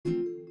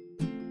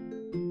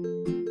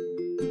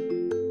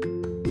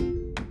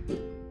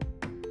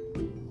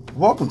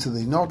Welcome to the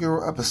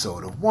inaugural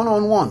episode of One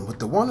on One with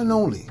the one and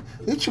only.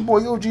 It's your boy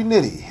OG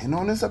Nitty, and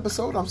on this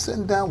episode I'm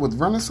sitting down with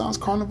Renaissance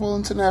Carnival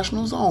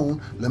International's own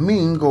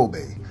Lamine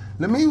Gobe.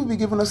 Lamine will be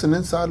giving us an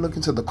inside look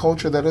into the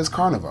culture that is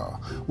Carnival.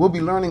 We'll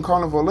be learning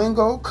Carnival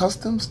lingo,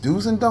 customs,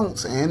 do's and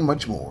don'ts, and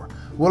much more.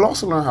 We'll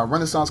also learn how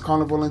Renaissance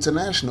Carnival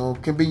International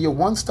can be your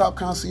one-stop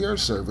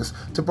concierge service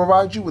to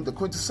provide you with the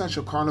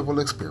quintessential Carnival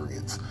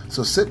experience.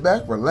 So sit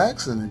back,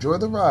 relax, and enjoy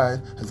the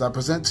ride as I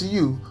present to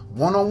you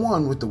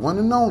one-on-one with the one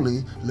and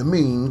only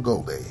Lamine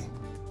Gobe.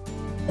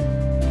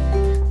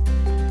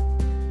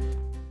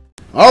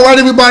 All right,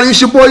 everybody,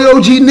 it's your boy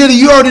OG Nitty.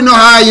 You already know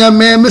how I am,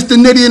 man. Mr.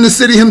 Nitty in the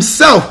city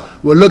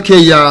himself. Well, look here,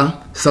 y'all.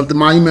 Something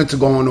monumental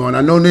going on.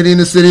 I know Nitty in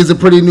the City is a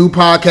pretty new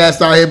podcast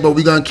out here, but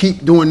we're going to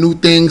keep doing new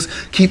things,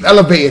 keep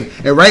elevating.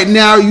 And right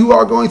now, you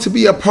are going to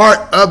be a part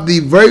of the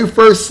very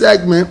first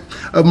segment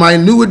of my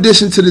new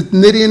addition to the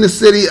Nitty in the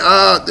City,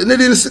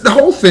 the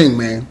whole thing,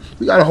 man.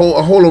 We got a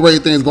whole array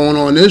of things going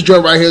on. This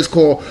joint right here is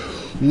called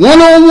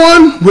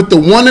One-on-One with the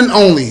One and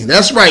Only.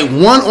 That's right,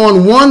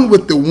 one-on-one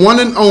with the one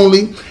and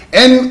only.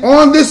 And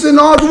on this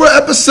inaugural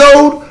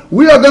episode,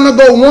 we are going to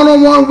go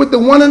one-on-one with the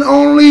one and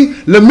only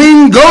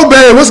Lamine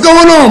Gobe. What's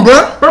going on, bro?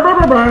 All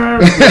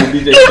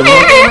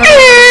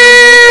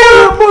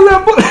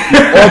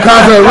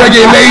kinds of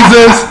reggae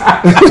lasers.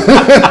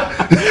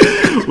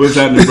 What's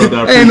happening,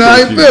 brother?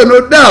 I feel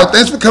no doubt.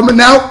 Thanks for coming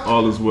out.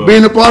 All is well.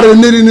 Being a part of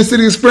the Nitty in the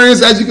City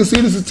experience. As you can see,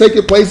 this is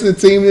taking place in the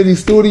Team Nitty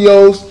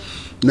Studios.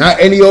 Not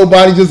any old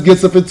body just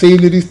gets up in Team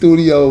Nitty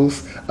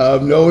Studios.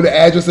 No, the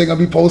address ain't going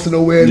to be posted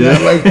nowhere.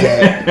 Nothing like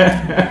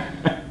that.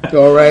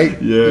 All right,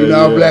 you know,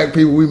 how black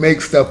people, we make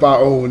stuff our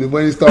own, and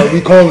when they start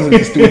recalling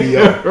the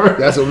studio,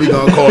 that's what we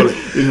gonna call it.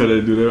 You know how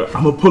they do that.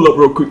 I'm gonna pull up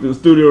real quick to the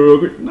studio real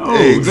quick. No,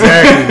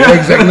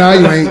 exactly. Nah,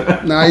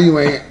 you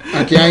ain't.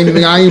 I ain't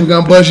even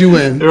gonna buzz you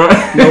in.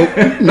 Right.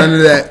 Nope, none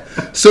of that.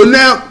 So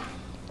now,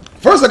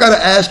 first I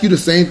gotta ask you the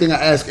same thing I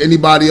ask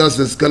anybody else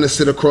that's gonna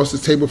sit across the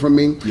table from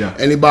me. Yeah.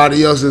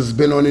 Anybody else that's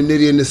been on the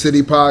Nitty in the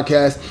City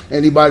podcast.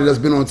 Anybody that's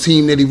been on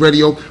Team Nitty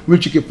Radio,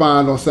 which you can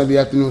find on Sunday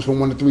afternoons from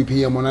 1 to 3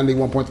 p.m. on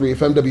 91.3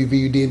 FM,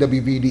 WVUD, and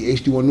WVD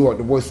HD1 Newark,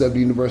 the voice of the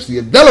University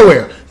of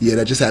Delaware. Yeah,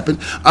 that just happened.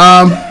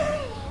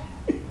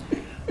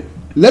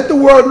 Let the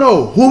world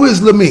know, who is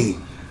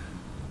Lamine?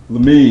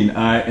 Lamine,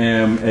 I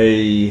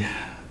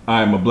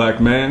am a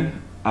black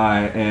man.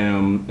 I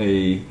am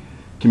a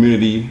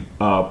community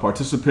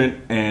participant,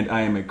 and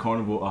I am a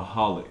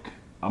carnival-aholic.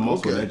 I'm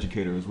also an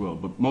educator as well,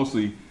 but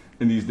mostly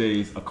in these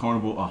days, a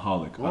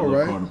carnival-aholic. I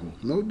love carnival.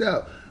 No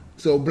doubt.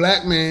 So,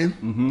 black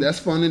man, that's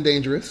fun and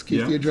dangerous.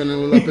 Keeps the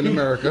adrenaline up in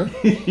America.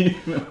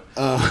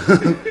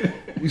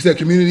 You said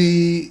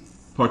community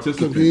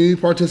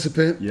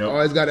participant. Yep.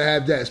 Always got to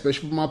have that,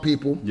 especially for my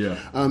people. Yeah.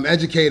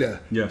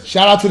 Educator. Yes.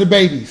 Shout out to the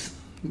babies.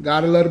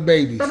 Gotta love the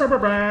babies.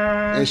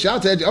 And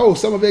shout out to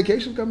summer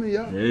vacation coming,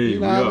 y'all. Hey,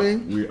 you know what I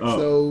mean? We up.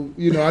 So,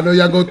 you know, I know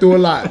y'all go through a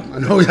lot.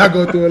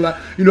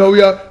 You know,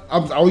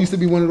 I used to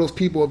be one of those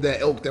people of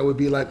that ilk that would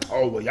be like,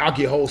 oh, well, y'all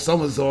get whole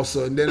summers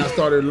also. And then I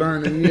started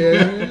learning,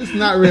 it's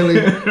not really.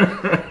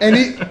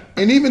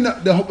 And even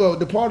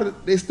the part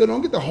of they still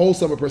don't get the whole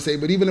summer per se,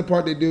 but even the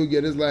part they do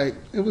get is like,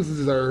 it was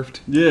deserved.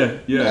 Yeah.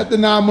 After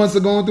 9 months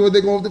of going through it,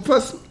 they're going through.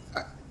 Plus,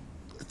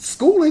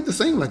 school ain't the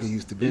same like it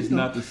used to be. It's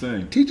not the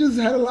same. Teachers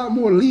had a lot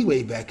more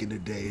leeway back in the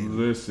day.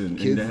 Listen,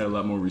 and they had a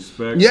lot more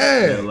respect.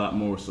 Yeah. They had a lot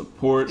more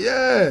support.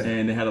 Yeah.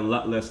 And they had a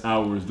lot less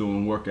hours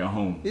doing work at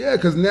home. Yeah,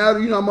 because now,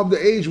 I'm of the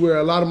age where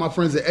a lot of my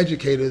friends are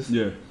educators.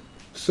 Yeah.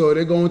 So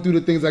they're going through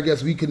the things I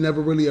guess we could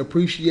never really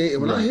appreciate.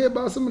 And when I hear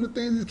about some of the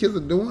things these kids are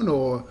doing,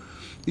 or,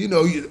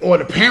 or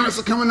the parents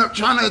are coming up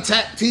trying to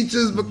attack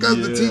teachers because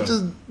the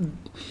teachers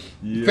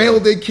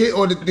failed their kid,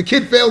 or the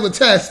kid failed the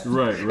test,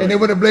 right, and they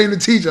want to blame the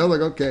teacher. I was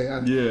like, okay, I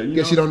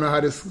guess you don't know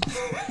how this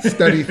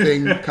study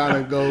thing kind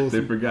of goes.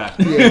 They forgot.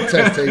 Yeah,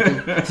 test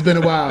taking. It's been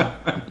a while,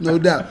 no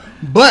doubt.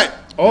 But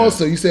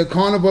also, you said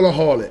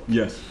carnival-aholic.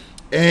 Yes.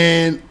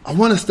 And I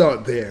want to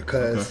start there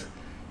because,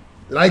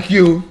 like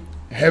you,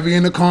 heavy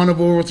in the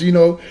carnival,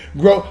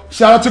 grow.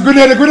 Shout out to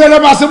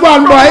Grenada Master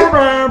One, boy. You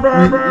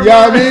know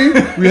what I mean?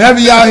 We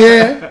heavy out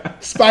here.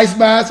 Spice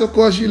Bass, of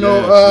course,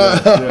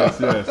 Yes.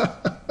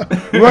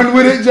 Run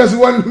with it, just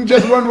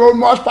one road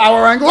march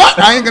power angle. What?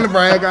 I ain't gonna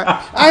brag.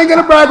 I ain't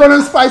gonna brag on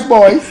them Spice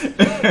Boys.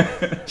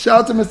 Shout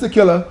out to Mr.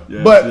 Killer.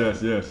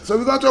 Yes. So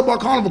we're gonna talk about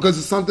carnival because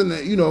it's something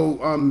that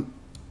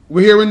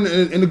we're here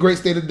in the great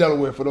state of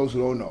Delaware. For those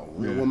who don't know,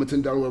 we're in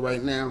Wilmington, Delaware,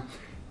 right now,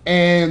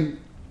 and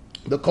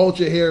the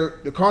culture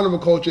here, the carnival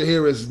culture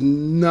here, is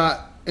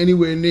not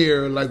anywhere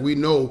near like we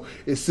know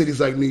in cities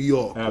like New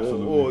York,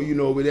 or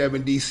we have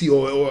in DC,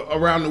 or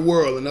around the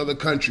world in other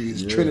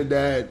countries,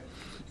 Trinidad.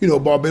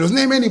 Barbados,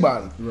 name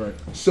anybody. Right.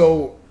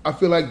 So I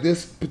feel like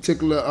this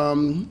particular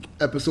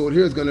episode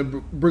here is going to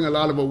bring a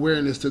lot of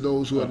awareness to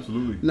those who are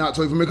not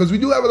so familiar. Because we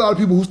do have a lot of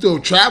people who still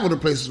travel to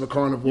places for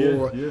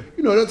carnival.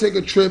 They'll take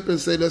a trip and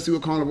say, let's see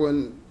what carnival.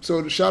 And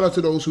so shout out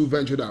to those who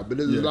ventured out. But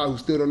there's a lot who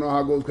still don't know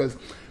how it goes because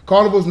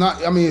carnival's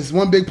not, it's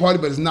one big party,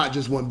 but it's not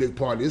just one big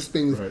party. This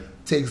thing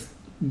takes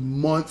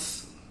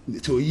months,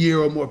 to a year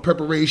or more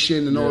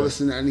preparation and all Yeah. this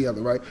and that and the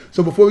other, right?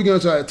 So before we get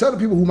into that, tell the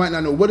people who might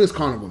not know, what is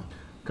Carnival?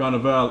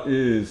 Carnival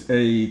is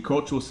a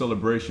cultural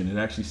celebration. It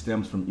actually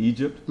stems from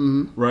Egypt,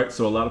 right?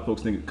 So a lot of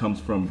folks think it comes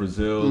from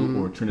Brazil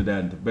or Trinidad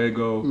and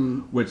Tobago,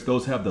 which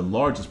those have the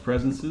largest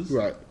presences.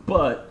 Right.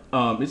 But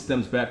it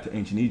stems back to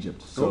ancient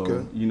Egypt. So,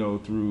 Okay.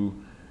 through,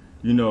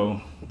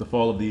 the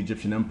fall of the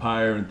Egyptian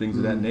Empire and things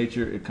of that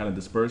nature, it kind of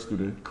dispersed through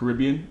the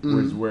Caribbean,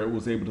 which is where it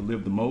was able to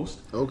live the most.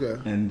 Okay.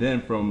 And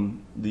then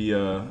from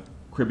the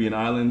Caribbean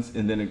islands,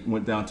 and then it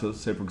went down to,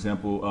 say, for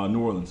example, New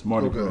Orleans,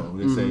 Mardi Okay. Gras.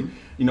 They say,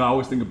 I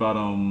always think about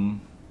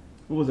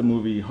what was the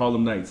movie,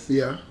 Harlem Nights?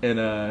 Yeah.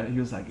 And he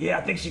was like, yeah,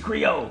 I think she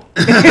Creole.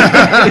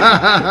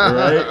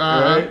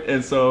 right?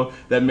 And so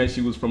that meant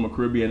she was from a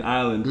Caribbean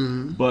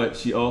island, but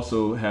she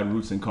also had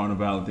roots in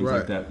Carnival and things Right.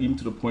 like that, even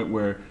to the point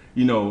where,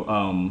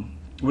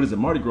 what is it,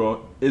 Mardi Gras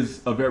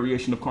is a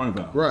variation of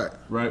Carnival. Right.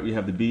 Right? You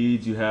have the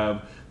beads, you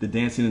have the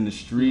dancing in the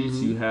streets,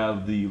 you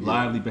have the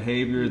lively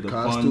behavior, the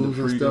fun, the Costumes and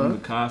freedom, stuff. the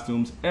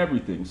costumes,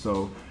 everything.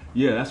 So,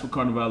 yeah, that's what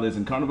Carnival is.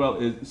 And Carnival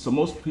is, so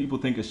most people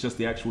think it's just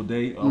the actual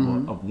day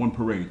of one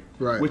parade.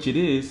 Right. Which it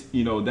is,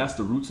 that's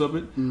the roots of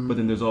it. But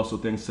then there's also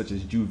things such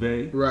as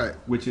Juve, Right.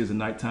 which is a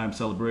nighttime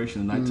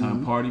celebration, a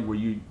nighttime party where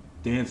you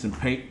dance and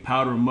paint,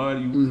 powder and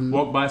mud. You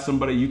walk by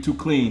somebody, you too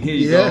clean. Here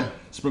you Yeah. go.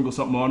 Sprinkle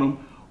something on them.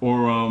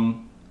 Or,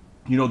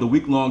 the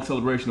week-long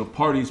celebration of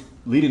parties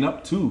leading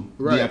up to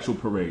Right. the actual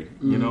parade,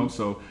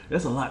 So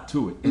there's a lot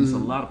to it. And it's a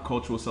lot of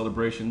cultural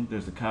celebration.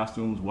 There's the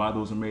costumes, why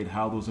those are made,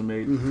 how those are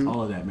made,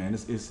 all of that, man.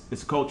 It's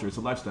a culture. It's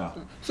a lifestyle.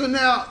 So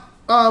now,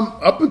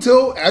 up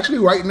until actually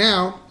right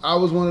now, I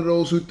was one of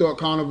those who thought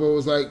Carnival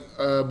was like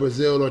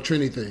Brazil or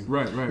Trini thing.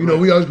 Right.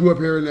 We always grew up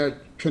hearing that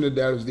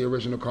Trinidad was the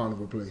original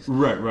Carnival place.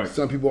 Right.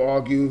 Some people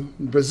argue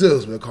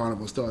Brazil's where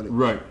Carnival started.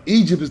 Right.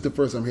 Egypt is the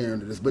first I'm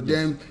hearing of this. But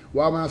then,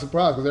 why am I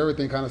surprised? Because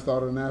everything kind of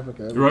started in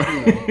Africa.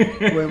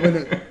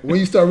 Right. When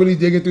you start really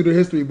digging through the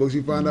history books,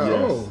 you find out,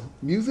 Yes.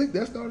 music,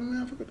 that started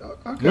in Africa?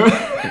 Okay.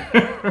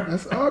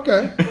 That's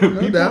okay.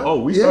 No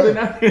doubt. We started in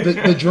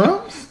Africa. The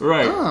drums?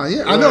 Right.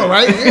 Yeah. I know,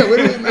 right? Yeah, we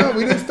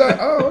didn't start.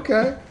 Oh,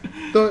 okay.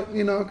 Thought,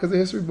 because the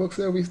history book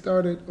said we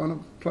started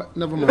on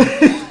never mind.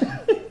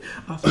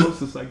 I'm supposed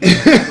to say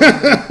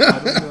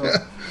I don't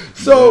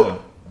know.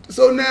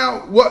 So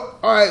now what?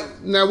 All right.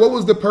 Now what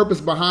was the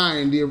purpose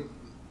behind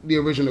the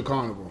original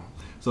Carnival?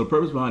 So the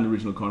purpose behind the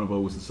original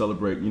Carnival was to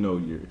celebrate,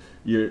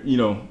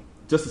 your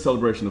just a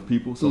celebration of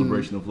people,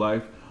 celebration of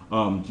life,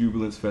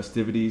 jubilance,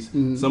 festivities.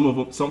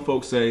 Some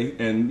folks say,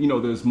 and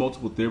there's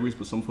multiple theories,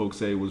 but some folks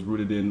say it was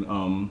rooted in,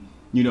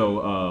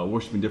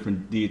 worshiping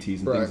different deities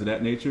and Right. things of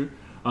that nature.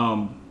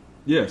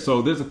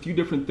 So there's a few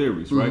different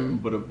theories,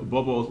 right? But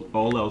above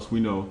all else, we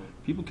know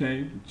people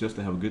came just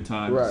to have a good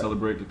time, Right. to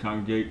celebrate, to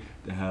congregate,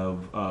 to have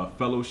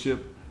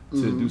fellowship,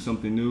 to do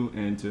something new,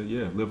 and to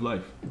live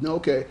life.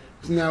 Okay.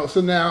 So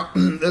now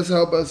let's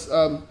help us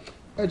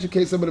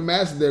educate some of the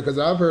masses there, because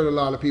I've heard a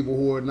lot of people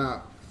who are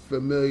not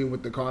familiar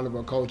with the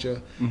Carnival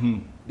culture.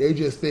 They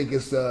just think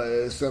it's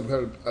some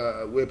kind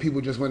of, where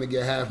people just want to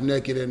get half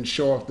naked and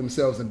show off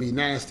themselves and be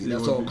nasty.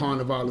 That's all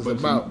Carnival is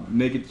about.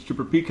 Naked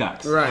stripper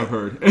peacocks, Right. I've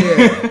heard.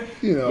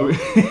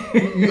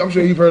 Yeah. I'm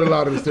sure you've heard a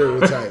lot of the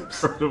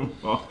stereotypes. Heard them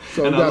all.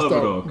 So And we I got to love it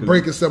all. start 'cause-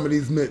 breaking some of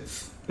these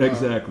myths.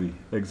 Exactly.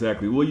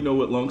 Well, you know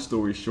what? Long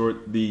story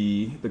short,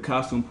 the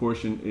costume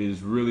portion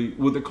is really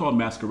they're called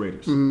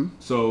masqueraders.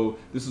 So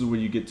this is where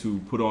you get to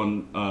put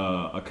on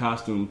a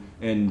costume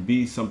and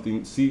be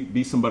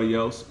somebody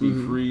else, be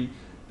free,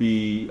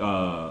 be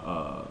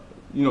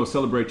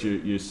celebrate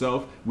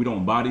yourself. We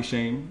don't body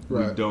shame.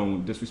 Right. We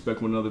don't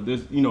disrespect one another.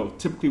 There's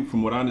typically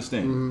from what I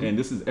understand, and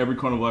this is every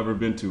carnival I've ever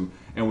been to,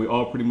 and we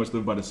all pretty much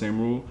live by the same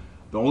rule.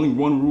 The only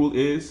one rule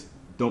is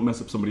don't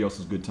mess up somebody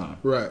else's good time.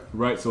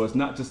 Right. So it's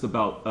not just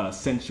about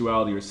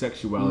sensuality or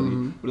sexuality,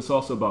 but it's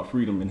also about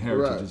freedom and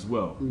heritage as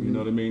well. You know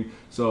what I mean?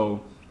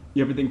 So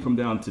everything from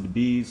down to the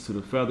beads, to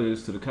the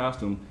feathers, to the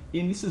costume,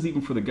 and this is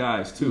even for the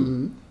guys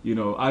too.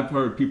 I've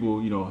heard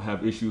people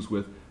have issues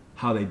with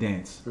how they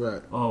dance.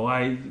 Right. Oh,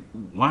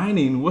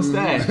 whining. What's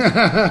that?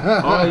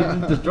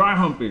 Oh, just dry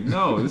humping.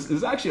 No, this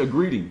is actually a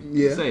greeting.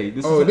 Yeah. Say,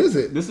 this is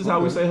it? This is how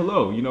we say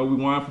hello. We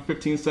whine for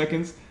 15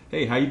 seconds.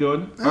 Hey, how you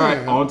doing? All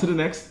right, on to the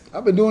next.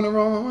 I've been doing it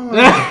wrong.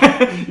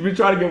 You've been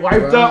trying to get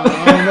wiped up.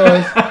 I don't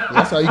know.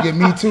 That's how you get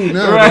me too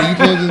now. Right. You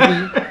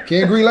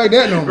can't agree like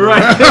that no more.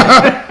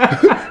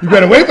 Right. You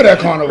better wait for that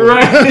carnival.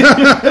 Right.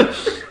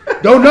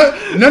 None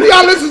of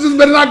y'all listeners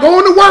better not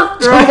going to work.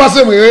 Talk about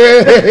something.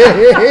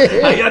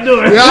 How y'all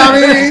doing? You know what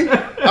I mean?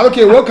 I don't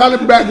care what kind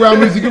of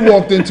background music you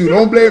walked into.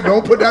 Don't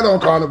put that on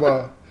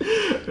Carnival.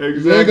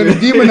 Exactly. You ain't gonna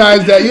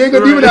demonize that. You ain't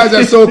gonna demonize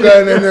that soca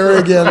and then there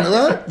again,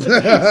 right?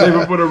 Save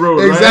it for the road,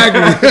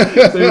 exactly.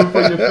 Right? Save it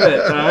for your pet,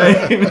 all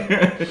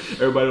right?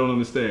 Everybody don't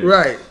understand.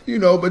 Right.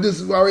 But this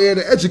is why we're here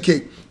to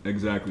educate.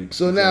 Exactly.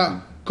 So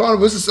now,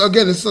 Carnival, this is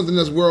something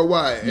that's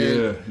worldwide.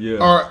 And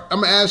Yeah. I'm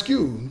going to ask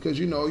you, because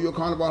you're a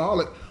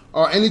carnivalholic.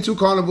 Are any two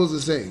carnivals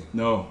the same?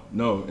 No,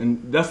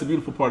 and that's the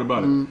beautiful part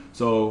about it.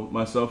 So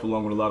myself,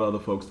 along with a lot of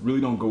other folks, really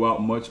don't go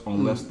out much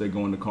unless they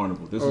go into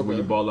carnival. This is where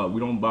you ball out.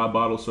 We don't buy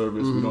bottle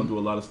service. We don't do a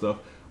lot of stuff.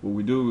 What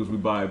we do is we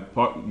buy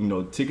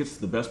tickets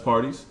to the best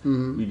parties.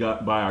 We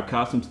buy our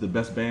costumes to the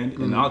best band,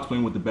 and I'll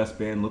explain what the best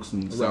band looks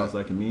and sounds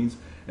like and means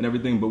and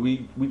everything. But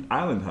we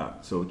island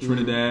hop. So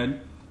Trinidad,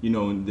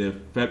 in the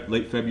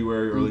late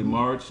February, early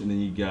March, and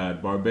then you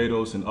got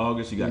Barbados in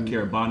August. You got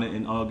Caribana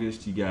in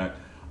August. You got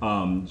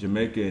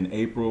Jamaica in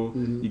April.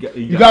 You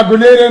got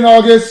Grenada in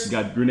August. You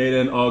got Grenada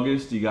in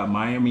August. You got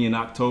Miami in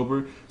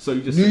October. So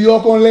you just New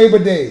York on Labor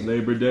Day.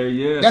 Labor Day,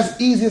 yeah. That's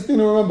the easiest thing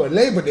to remember.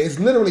 Labor Day is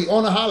literally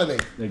on a holiday.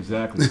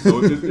 Exactly.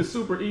 So it's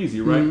super easy,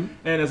 right?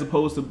 And as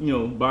opposed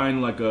to buying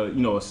like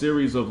a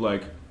series of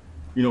like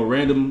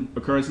random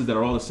occurrences that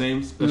are all the same,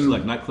 especially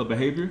like nightclub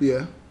behavior.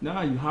 Yeah.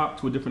 Nah, you hop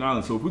to a different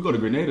island. So if we go to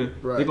Grenada,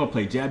 they're gonna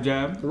play jab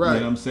jab. Right. You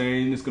know what I'm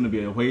saying? It's gonna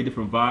be a way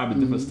different vibe, a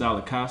different style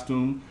of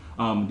costume.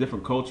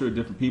 Different culture,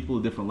 different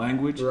people, different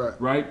language,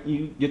 right?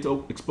 You get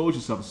to expose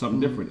yourself to something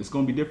different. It's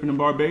going to be different in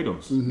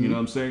Barbados. You know what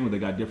I'm saying? Where they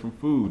got different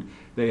food.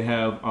 They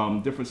have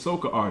different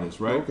soca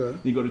artists, right? Okay.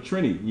 You go to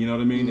Trini, you know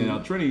what I mean? And now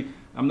Trini,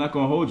 I'm not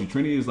going to hold you.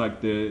 Trini is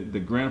like the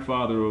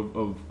grandfather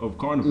of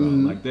Carnival.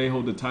 Like they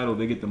hold the title.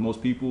 They get the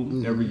most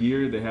people every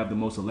year. They have the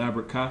most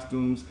elaborate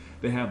costumes.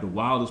 They have the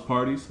wildest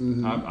parties.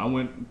 I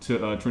went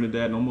to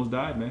Trinidad and almost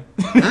died, man.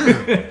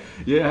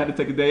 Yeah, I had to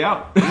take a day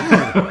out.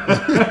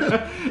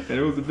 And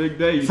it was a big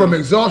day. From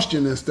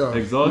exhaustion and stuff.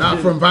 Exhaustion? Not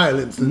from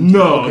violence.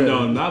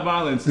 No, not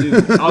violence.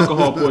 It's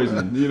alcohol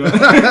poisoning,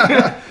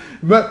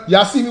 But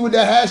y'all see me with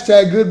that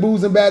hashtag good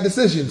booze and bad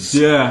decisions.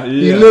 Yeah.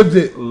 He lived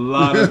it. A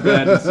lot of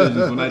bad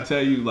decisions. When I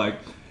tell you, like,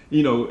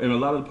 and a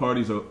lot of the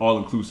parties are all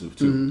inclusive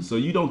too. So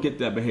you don't get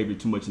that behavior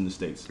too much in the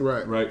States.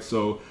 Right.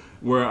 So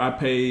where I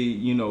pay,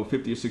 $50 or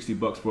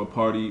 $60 for a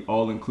party,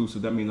 all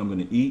inclusive, that means I'm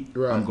going to eat.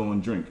 I'm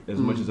going to drink as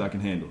much as I can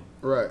handle.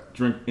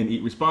 Drink and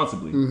eat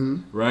responsibly.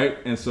 Right.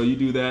 And so you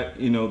do that,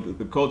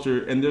 the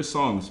culture, and there's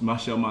songs,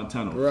 Machel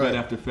Montano, Fed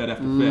After Fed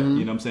After Fed, you know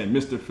what I'm saying?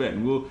 Mr. Fed.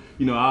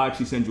 And I'll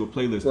actually send you a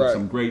playlist of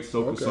some great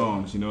soca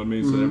songs, you know what I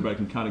mean? So everybody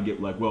can kind of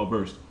get like well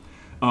versed.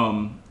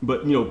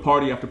 But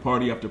party after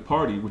party after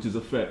party, which is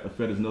a fete. A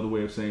fete is another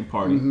way of saying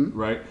party,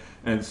 right?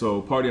 And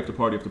so party after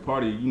party after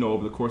party,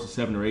 over the course of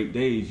 7 or 8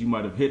 days, you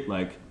might have hit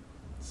like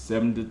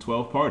 7 to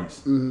 12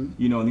 parties. And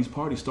these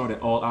parties start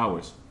at all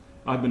hours.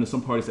 I've been to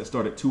some parties that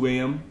start at 2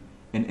 a.m.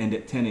 and end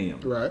at 10 a.m.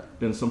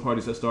 Been to some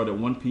parties that start at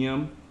 1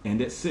 p.m.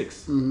 and at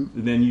 6. And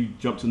then you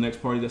jump to the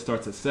next party that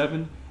starts at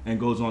 7 and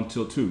goes on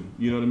till 2.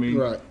 You know what I mean?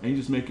 And you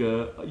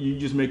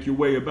just make your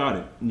way about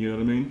it. You know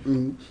what I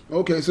mean?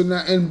 Okay, so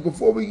now, and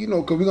before we,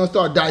 because we're gonna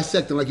start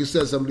dissecting, like you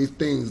said, some of these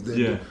things,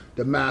 the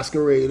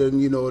masquerade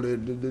and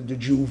the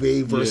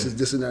Juve versus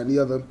this and that and the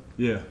other.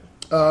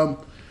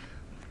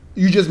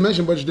 You just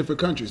mentioned a bunch of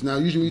different countries. Now,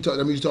 usually you talk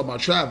about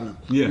traveling.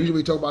 Usually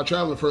we talk about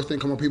traveling. First thing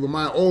come on people's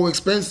mind,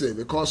 expensive.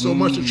 It costs so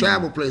much to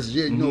travel places.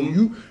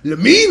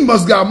 Lamine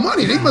must got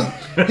money. He must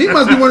be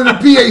one of the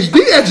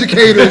PhD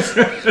educators.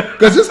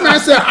 Because this man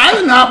said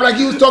island hop like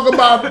he was talking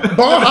about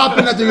bar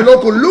hopping at the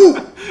local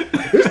loop.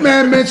 This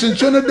man mentioned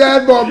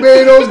Trinidad,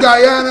 Barbados,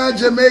 Guyana,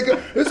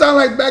 Jamaica. It sounds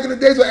like back in the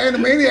days when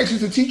Animaniacs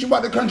used to teach you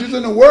about the countries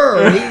in the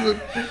world.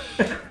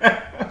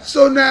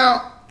 So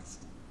now,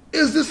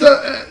 is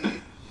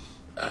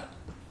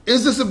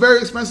this a very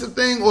expensive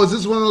thing, or is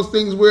this one of those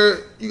things where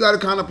you got to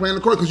kind of plan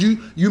the course? Because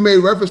you made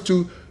reference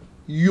to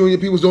you and your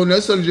people don't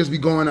necessarily just be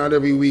going out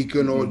every week,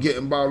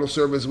 getting bottle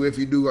service if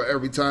you do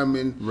every time.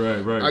 And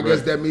I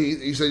guess that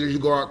means you said you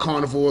go out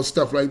carnival or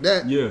stuff like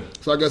that.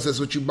 So I guess that's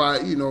what you buy.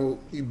 You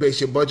base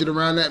your budget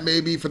around that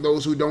maybe for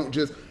those who don't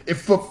just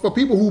for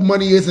people who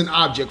money is an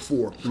object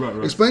for.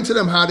 Explain to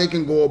them how they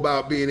can go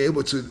about being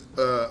able to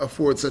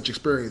afford such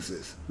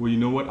experiences. Well, you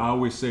know what? I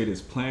always say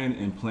this: plan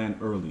and plan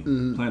early.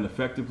 Plan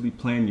effectively.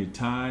 Plan your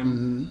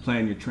time.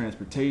 Plan your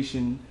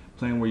transportation.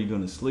 Plan where you're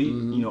going to sleep.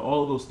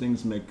 All of those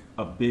things make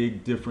a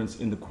big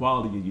difference in the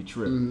quality of your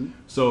trip.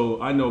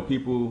 So I know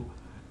people,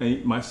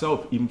 and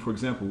myself, even for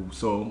example,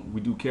 so we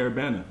do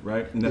Caribana,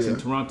 right? And that's in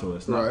Toronto.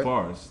 That's not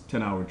far. It's a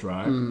 10-hour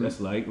drive. That's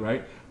light,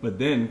 right? But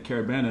then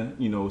Caribana,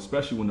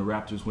 especially when the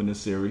Raptors win this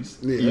series,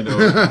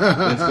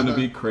 it's going to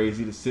be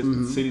crazy. The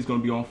city's going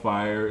to be on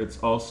fire. It's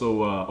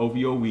also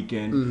OVO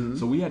weekend.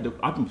 So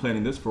I've been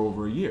planning this for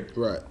over a year.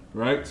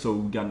 Right? So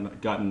we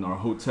gotten our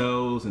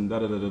hotels and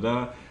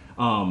da-da-da-da-da.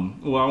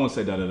 Well, I won't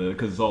say da-da-da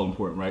because it's all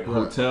important, right?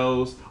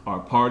 Hotels, our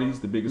parties,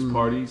 the biggest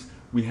parties.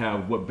 We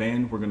have what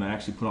band we're going to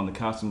actually put on the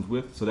costumes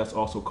with. So that's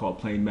also called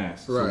plain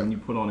mask. So when you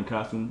put on a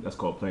costume, that's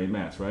called plain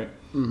mask, right?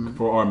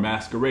 For our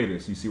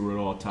masqueraders. You see where it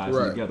all ties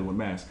together with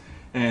masks.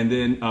 And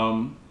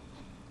then,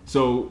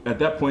 so at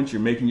that point,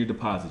 you're making your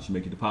deposits. You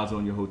make your deposit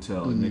on your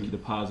hotel. You make your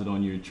deposit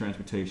on your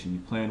transportation. You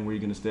plan where you're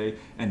going to stay.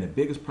 And the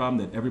biggest problem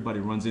that everybody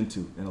runs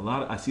into, and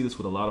I see this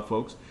with a lot of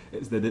folks,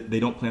 is that they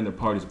don't plan their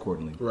parties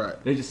accordingly.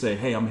 They just say,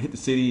 hey, I'm going to hit the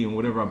city and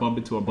whatever I bump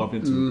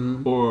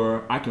into.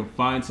 Or I can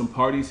find some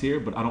parties here,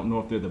 but I don't know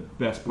if they're the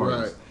best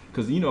parties.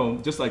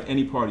 Because, just like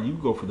any party, you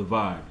go for the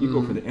vibe, you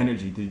go for the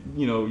energy,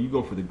 you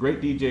go for the great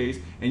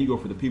DJs, and you go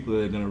for the people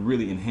that are going to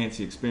really enhance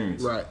the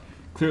experience. Right.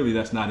 Clearly,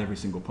 that's not every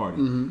single party.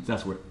 So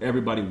that's where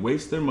everybody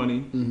wastes their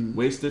money,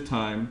 wastes their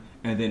time,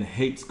 and then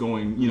hates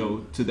going,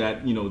 to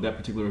that, that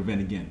particular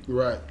event again.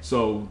 Right.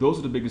 So those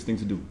are the biggest things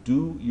to do.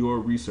 Do your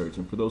research,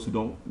 and for those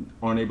who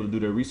aren't able to do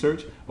their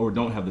research or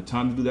don't have the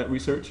time to do that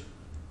research,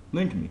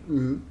 link me.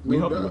 We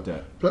help you with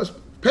that. Plus,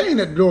 paying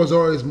at the door is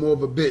always more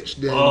of a bitch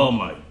than. Oh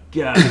my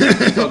God!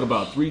 Talk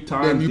about 3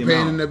 times than you the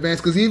paying amount. in advance.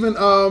 Because even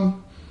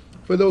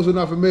for those who are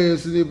not familiar,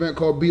 it's an event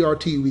called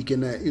BRT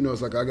Weekend. That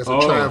it's like, I guess, a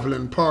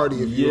traveling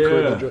party if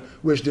you're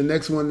which the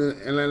next one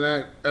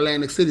in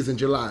Atlantic City is in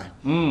July,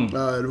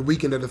 the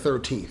weekend of the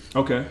 13th.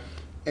 Okay.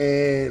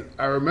 And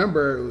I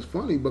remember it was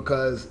funny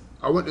because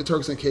I went to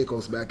Turks and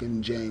Caicos back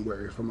in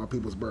January for my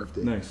people's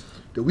birthday. Nice.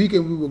 The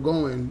weekend we were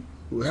going,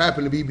 it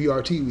happened to be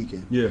BRT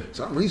weekend. Yeah.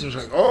 So I'm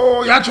researching like,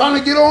 oh, y'all trying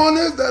to get on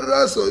this? Da, da,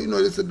 da. So,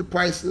 they said the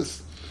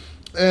prices.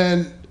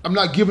 And I'm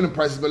not giving the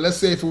prices, but let's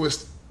say if it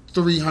was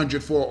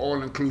 $300 for an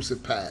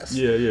all-inclusive pass.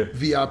 Yeah.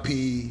 VIP.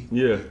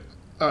 Yeah.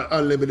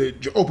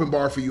 Unlimited, open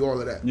bar for you, all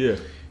of that. Yeah.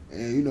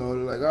 And, they're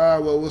like,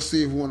 well, we'll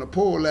see if we want to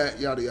pull that,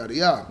 yada, yada,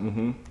 yada.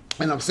 And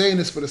I'm saying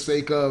this for the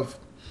sake of,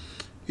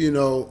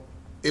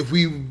 if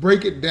we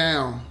break it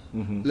down,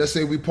 let's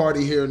say we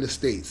party here in the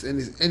States, and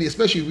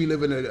especially if we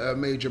live in a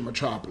major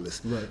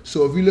metropolis. Right.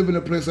 So if you live in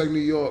a place like New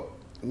York,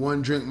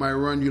 one drink might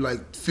run you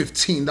like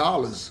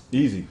 $15.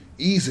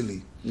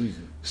 Easily.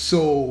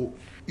 So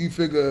you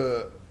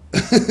figure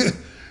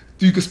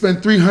you could spend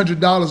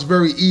 $300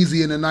 very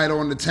easy in a night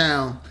on the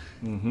town.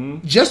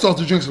 Just off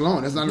the drinks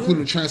alone. That's not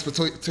including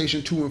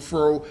transportation to and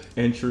fro.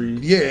 Entry.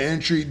 Yeah,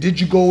 entry. Did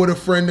you go with a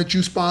friend that you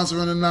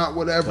sponsoring or not?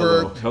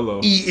 Whatever. Hello.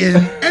 Eating.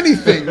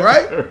 Anything,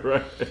 right?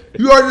 Right.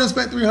 You already done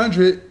spent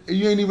 $300 and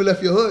you ain't even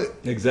left your hood.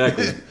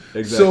 Exactly.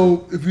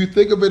 So if you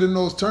think of it in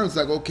those terms,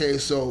 like, okay,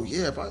 so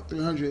yeah, if I have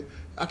 $300,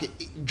 I can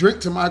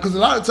drink to mine. Because a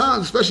lot of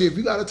times, especially if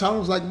you got a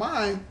tolerance like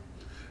mine,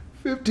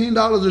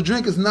 $15 a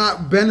drink is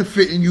not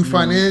benefiting you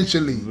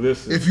financially.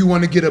 Listen. If you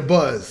want to get a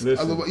buzz.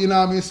 Listen. You know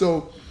what I mean?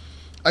 So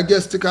I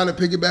guess to kind of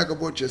piggyback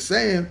of what you're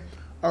saying,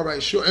 all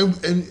right, sure.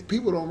 And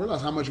people don't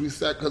realize how much we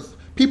sack, because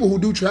people who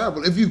do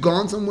travel, if you've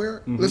gone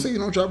somewhere, let's say you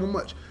don't travel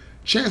much,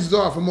 chances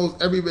are for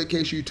most every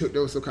vacation you took,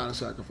 there was some kind of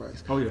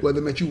sacrifice. Oh, yeah. Whether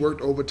it meant you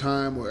worked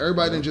overtime or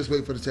everybody didn't just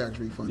wait for the tax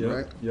refund,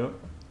 right? Yep.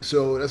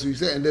 So that's what you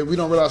said. And then we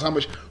don't realize how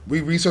much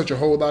we research a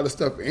whole lot of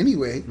stuff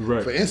anyway.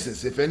 Right. For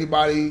instance, if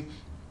anybody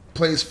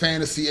plays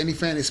fantasy, any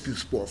fantasy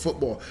sport,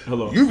 football.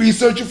 Hello. You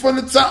research it from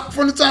the time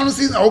of the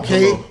season.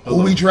 Okay, Hello.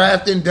 who we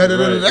drafting, da da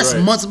da. That's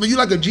months, but you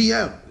like a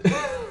GM.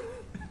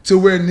 To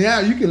where now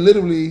you can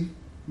literally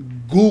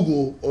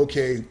Google,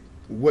 okay,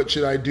 what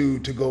should I do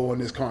to go on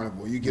this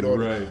carnival? You get all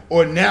that.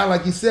 Or now,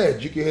 like you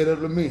said, you can hit up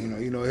the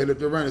hit up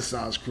the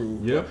Renaissance crew.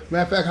 Yep.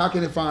 Matter of fact, how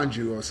can it find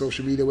you? Or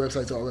social media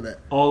websites, all of that.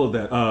 All of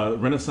that.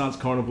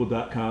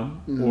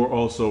 RenaissanceCarnival.com or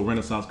also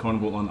Renaissance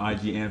Carnival on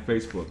IG and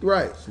Facebook.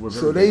 Right.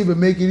 So they even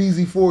make it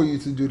easy for you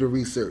to do the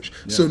research.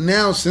 Yeah. So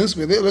now, since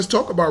we're there, let's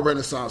talk about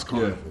Renaissance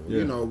Carnival.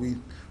 Yeah. We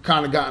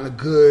kind of gotten a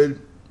good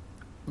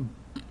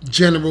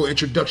general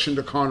introduction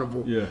to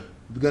Carnival. Yeah.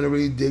 We're going to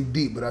really dig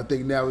deep, but I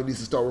think now we need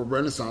to start with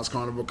Renaissance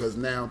Carnival, because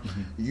now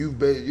you're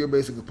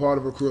basically part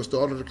of a crew, or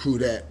started a crew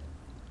that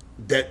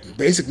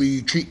basically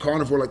you treat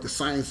Carnival like the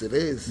science it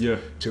is. Yeah.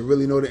 To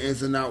really know the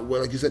ins and outs.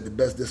 Well, like you said, the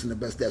best this and the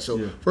best that.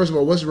 So first of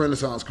all, what's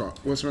Renaissance Crew?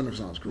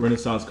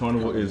 Renaissance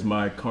Carnival is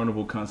my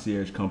Carnival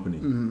concierge company.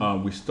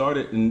 We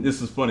started, and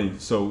this is funny.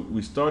 So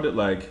we started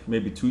like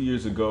maybe 2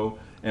 years ago,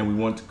 and we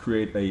wanted to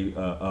create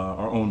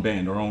our own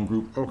band, our own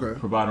group,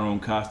 provide our own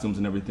costumes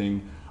and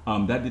everything.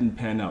 That didn't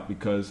pan out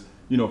because,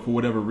 for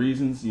whatever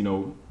reasons,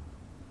 the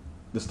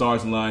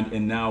stars aligned,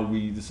 and now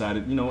we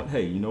decided,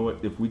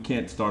 if we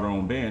can't start our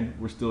own band,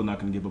 we're still not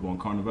going to give up on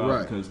Carnival.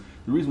 Right. Because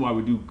the reason why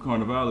we do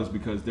Carnival is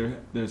because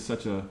there's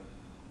such a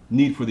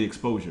need for the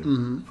exposure,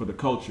 for the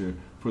culture,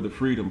 for the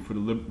freedom, for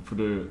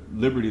the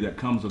liberty that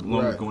comes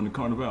along with going to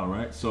Carnival,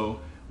 right? So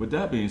with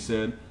that being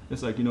said,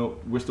 it's like,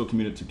 we're still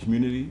committed to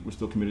community, we're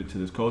still committed to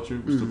this culture,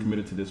 we're still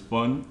committed to this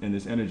fun and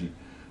this energy.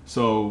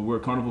 So we're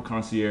Carnival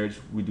Concierge.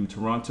 We do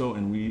Toronto,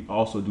 and we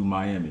also do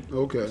Miami.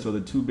 Okay. So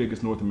the two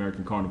biggest North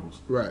American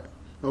carnivals. Right.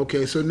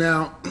 Okay. So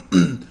now,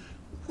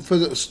 for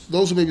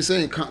those who may be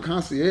saying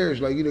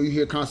concierge, like, you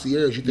hear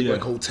concierge, you think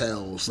like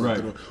hotels,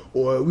 something, right.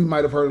 or we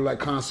might have heard of like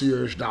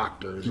concierge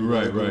doctors,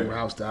 right,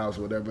 house to house,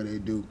 whatever they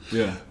do.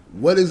 Yeah.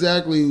 What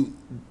exactly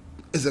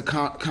is a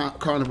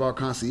Carnival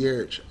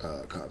concierge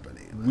company?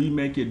 We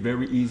make it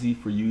very easy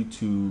for you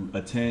to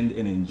attend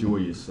and enjoy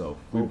yourself.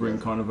 We bring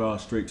Carnival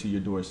straight to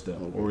your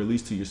doorstep, or at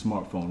least to your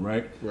smartphone,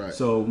 right? Right.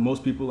 So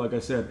most people, like I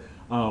said,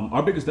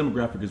 our biggest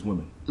demographic is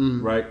women,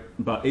 right?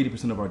 About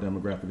 80% of our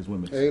demographic is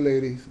women. Hey,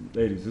 ladies.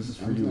 Ladies, this is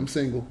for you. I'm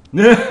single.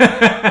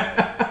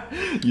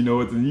 You know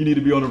what? You need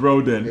to be on the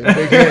road then. Yeah,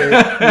 big head. You know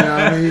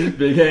what I mean?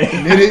 Big head.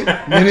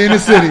 Nitty in the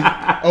city.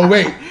 Oh,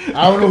 wait.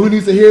 I don't know who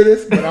needs to hear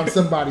this, but I'm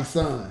somebody's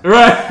son.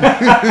 Right.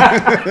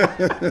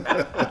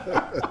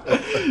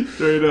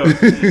 Straight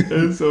up.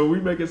 And so we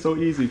make it so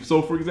easy.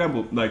 So for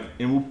example, like,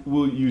 and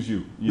we'll use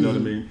you. You know what I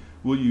mean?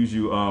 We'll use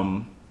you.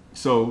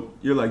 So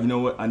you're like, you know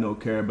what? I know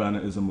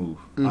Caribana is a move.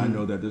 I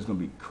know that there's going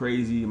to be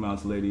crazy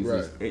amounts of ladies.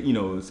 Right.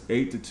 It's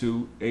 8 to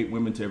 2, 8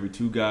 women to every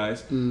 2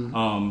 guys.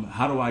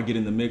 How do I get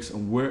in the mix?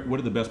 And what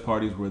are the best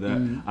parties where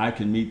that I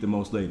can meet the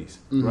most ladies?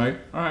 Right?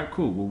 All right,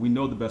 cool. Well, we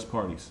know the best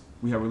parties.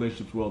 We have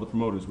relationships with all the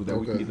promoters where that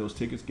we can get those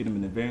tickets, get them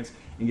in advance,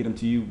 and get them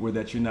to you where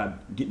that you're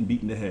not getting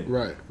beat in the head.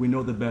 Right. We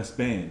know the best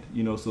band,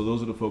 so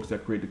those are the folks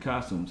that create the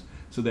costumes.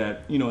 So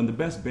that, and the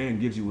best band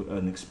gives you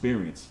an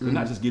experience. They're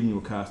not just giving you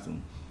a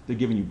costume. They're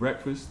giving you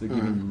breakfast. They're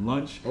giving you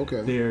lunch.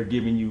 Okay. They're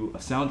giving you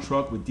a sound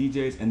truck with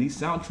DJs, and these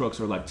sound trucks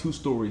are like 2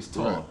 stories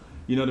tall. Right.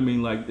 You know what I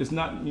mean? Like, it's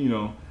not,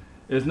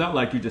 it's not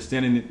like you're just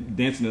standing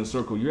dancing in a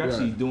circle. You're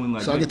actually doing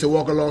like. So I get to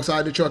walk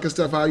alongside the truck and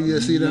stuff. How you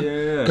see them?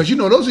 Yeah. Because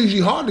those are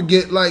usually hard to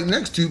get like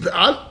next to.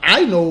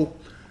 I know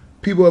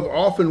people have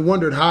often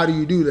wondered how do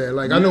you do that.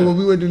 Like I know when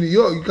we went to New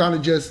York, you kind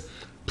of just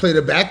play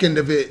the back end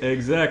of it.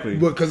 Exactly.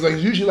 Because like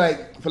usually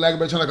like for lack of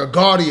a better term, like a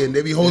guardian,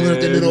 they be holding up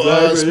their little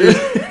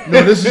exactly.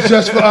 No, this is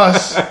just for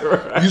us.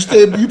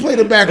 Right. You play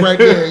the back right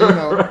there,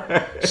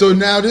 Right. So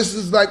now this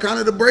is like kind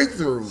of the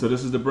breakthrough. So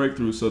this is the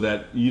breakthrough, so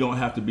that you don't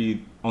have to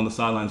be on the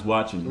sidelines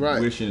watching,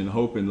 wishing and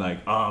hoping like,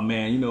 oh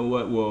man, you know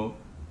what? Well,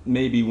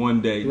 maybe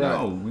one day. Right.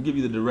 No, we give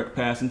you the direct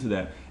pass into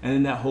that, and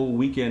then that whole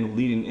weekend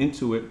leading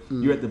into it,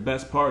 you're at the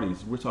best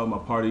parties. We're talking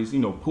about parties,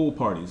 pool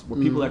parties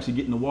where people actually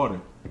get in the water.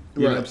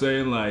 You know what I'm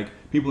saying? Like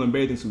people in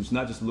bathing suits,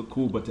 not just to look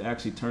cool, but to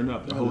actually turn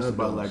up. They're hosted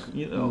by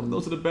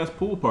those are the best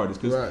pool parties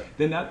because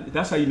then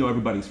that's how you know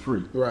everybody's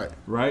free.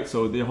 Right.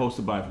 So they're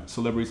hosted by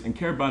celebrities, and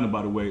Caribana,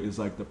 by the way, is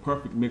like the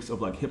perfect mix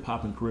of like hip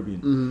hop and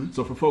Caribbean.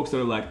 So for folks that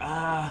are like,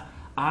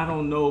 I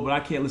don't know, but I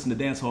can't listen to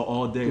dance hall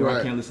all day, or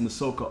I can't listen to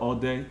soca all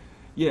day.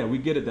 Yeah, we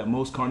get it that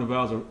most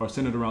carnivals are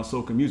centered around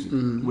soca music,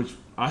 which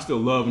I still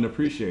love and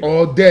appreciate.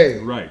 All day.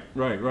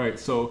 Right.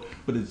 So,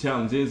 but the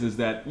challenge is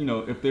that,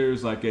 if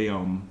there's like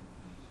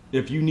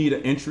if you need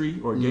an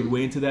entry or a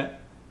gateway into that,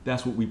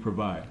 that's what we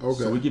provide.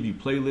 Okay. So we give you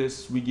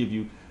playlists, we give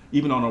you,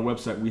 even on our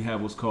website, we have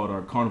what's called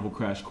our Carnival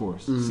Crash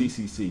Course,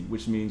 CCC,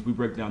 which means we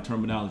break down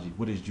terminology.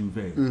 What is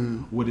Juve?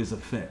 What is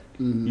effect?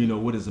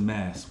 What is a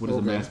mass? What is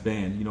a mass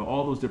band?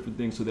 All those different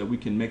things so that we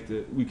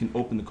can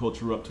open the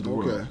culture up to the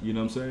world. You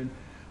know what I'm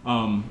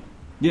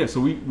saying? So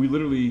we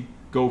literally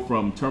go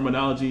from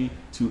terminology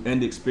to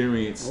end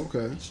experience.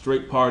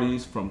 Straight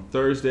parties from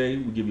Thursday.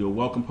 We give you a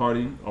welcome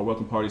party. Our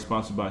welcome party is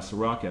sponsored by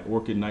Ciroc at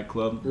Orchid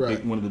Nightclub,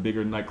 one of the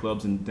bigger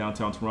nightclubs in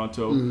downtown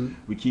Toronto.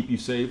 We keep you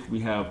safe. We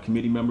have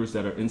committee members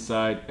that are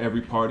inside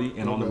every party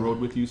and on the road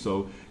with you.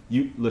 So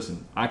you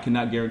listen, I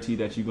cannot guarantee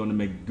that you're going to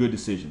make good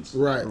decisions.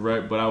 Right.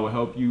 But I will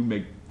help you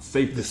make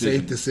safe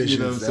decisions. You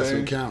know that's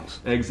what counts.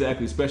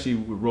 Exactly. Especially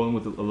we're rolling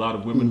with a lot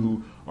of women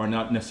who are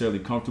not necessarily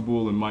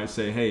comfortable and might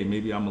say, hey,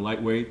 maybe I'm a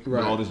lightweight,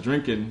 but all this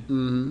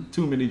drinking,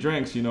 too many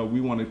drinks,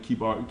 we want to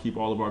keep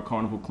all of our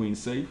carnival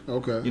queens safe.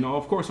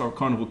 Of course our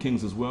carnival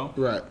kings as well.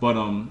 But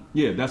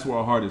that's where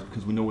our heart is,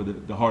 because we know where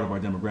the heart of our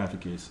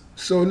demographic is.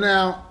 So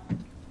now,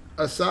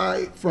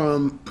 aside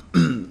from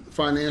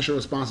financial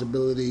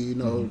responsibility,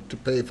 to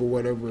pay for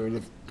whatever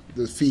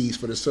the fees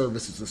for the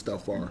services and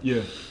stuff are.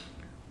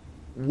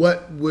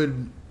 What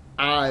would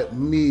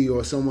me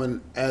or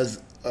someone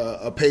as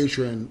a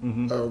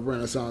patron of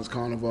Renaissance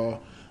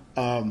Carnival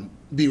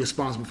be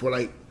responsible for?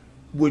 Like,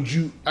 would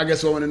you? I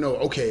guess I want to know.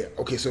 Okay.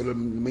 So the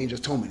main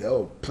just told me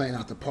that plan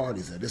out the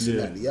parties, this and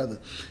that and the other.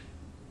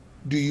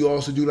 Do you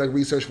also do like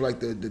research for like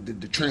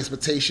the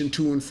transportation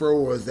to and fro,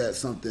 or is that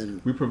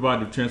something? We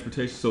provide the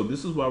transportation. So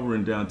this is why we're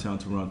in downtown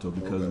Toronto,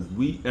 because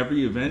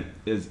every event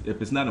is,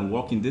 if it's not in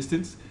walking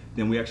distance,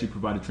 then we actually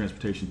provide the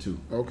transportation too.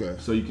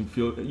 So you can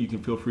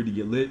feel free to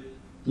get lit.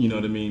 You know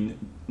what I mean?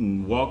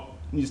 And walk.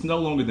 It's no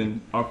longer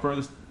than our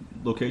furthest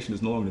location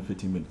is no longer than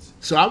 15 minutes.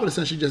 So I would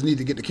essentially just need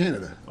to get to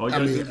Canada.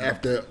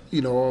 After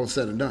all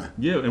said and done.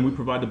 Yeah, and we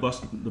provide the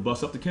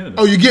bus up to Canada.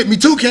 Oh, you get me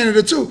to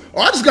Canada too?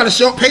 Oh, I just got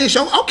to pay and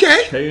show.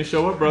 Okay. Pay and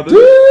show up, brother.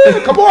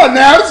 Dude, come on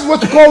now. This is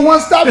what you call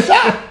one-stop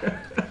shop.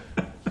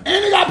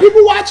 And they got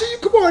people watching you.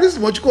 Come on, this is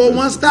what you call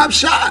one-stop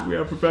shop. We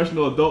have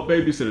professional adult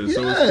babysitters,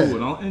 so it's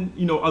cool.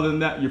 And other than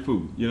that, your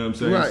food. You know what I'm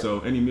saying? Right. So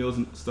any meals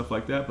and stuff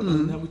like that. But other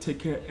than that, we take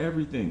care of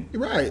everything.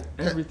 Right.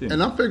 Everything.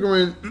 And I'm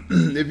figuring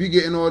if you're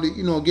getting all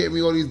getting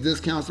me all these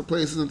discounts to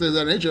places and things of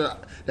that nature,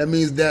 that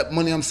means that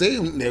money I'm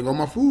saving, there go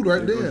my food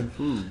right there.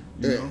 Food.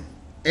 And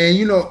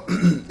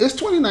it's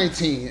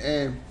 2019,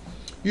 and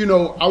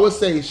I would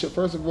say,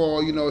 first of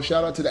all,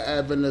 shout out to the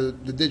advent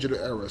of the digital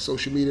era,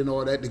 social media and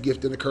all that, the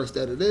gift and the curse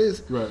that it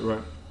is. Right.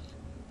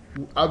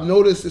 I've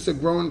noticed it's a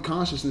growing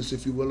consciousness,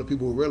 if you will, of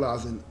people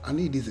realizing I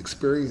need these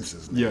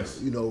experiences now. Yes.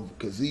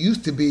 Because it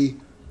used to be,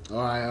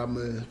 all right,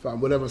 if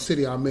I'm whatever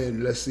city I'm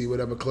in, let's see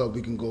whatever club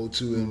we can go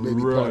to and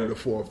maybe part of the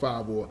 4 or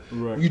 5. Or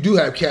you do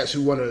have cats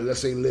who want to, let's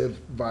say, live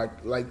by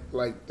like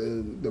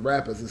the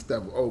rappers and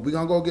stuff. Oh, we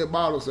gonna go get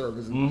bottle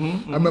service.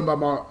 I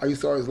remember I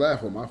used to always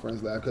laugh when my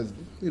friends laugh because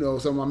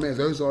some of my men,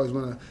 they always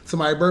want to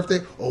somebody's birthday.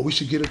 Oh, we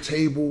should get a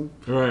table,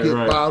 get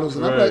bottles,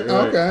 and I'm like,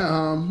 okay,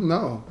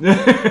 no.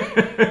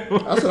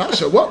 I said I'll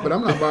show up, but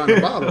I'm not buying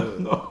a bottle.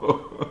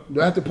 No.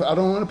 Do I have to put? I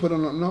don't want to put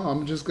on. No,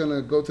 I'm just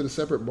gonna go to the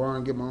separate bar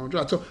and get my own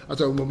drink. I told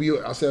him when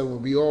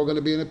we all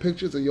gonna be in the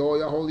pictures and y'all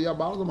holding your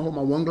bottles, I'm gonna hold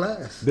my one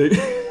glass. But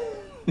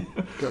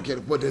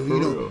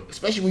then,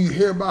 especially when you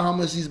hear about how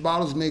much these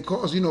bottles may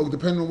cost,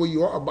 depending on where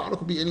you are, a bottle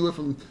could be anywhere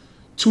from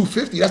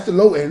 $250. That's the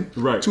low end.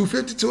 Right.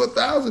 $250 to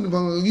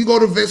 $1,000. You go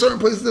to certain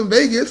places in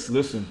Vegas.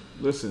 Listen.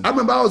 I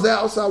remember I was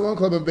outside one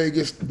club in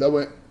Vegas that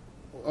went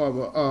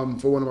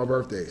for one of my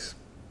birthdays,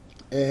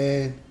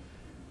 and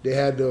they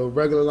had the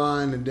regular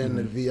line and then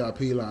the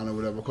VIP line or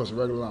whatever. Of course, the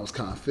regular line was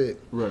kind of fit.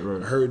 Right.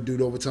 I heard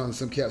dude over telling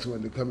some cats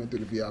wanted to come in through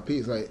the VIP.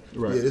 He's like,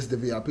 yeah, this is the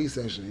VIP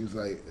section. He was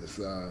like, it's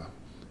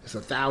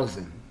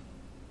 $1,000.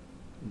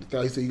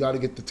 He said, you got to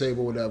get the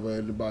table, whatever.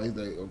 And the he's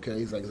like, okay.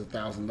 He's like, it's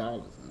 $1,000. And I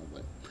was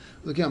like,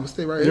 look, yeah, I'm going to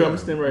stay right here. Yeah, I'm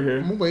staying right here.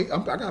 I'm going to wait.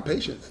 I got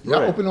patience.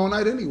 Y'all open all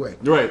night anyway.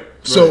 Right.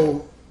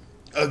 So,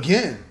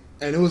 again,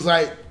 and it was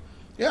like,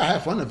 yeah, I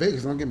had fun in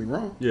Vegas. Don't get me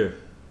wrong. Yeah.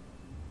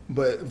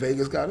 But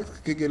Vegas could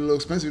get a little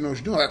expensive. You know what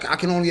you're doing. Like, I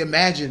can only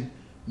imagine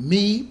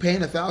me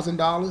paying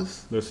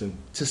 $1,000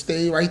 to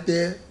stay right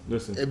there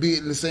and be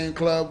in the same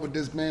club with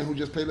this man who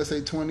just paid, let's say,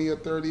 20 or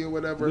 30 or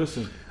whatever.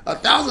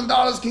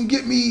 $1,000 can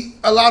get me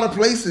a lot of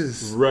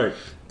places. Right.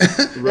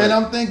 And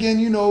I'm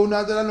thinking,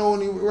 not that I know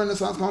any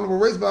Renaissance Carnival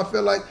race, but I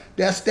feel like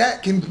that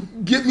stat can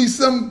conduct me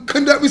some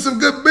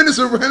good business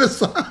at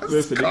Renaissance.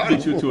 Listen, they can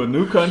get you to a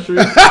new country.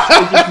 They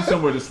get you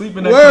somewhere to sleep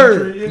in that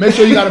country. Make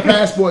sure you got a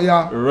passport,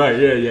 y'all. Right,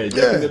 yeah.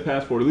 Definitely a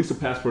passport, at least a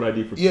passport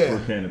ID for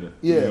Canada.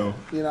 Yeah,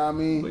 you know what I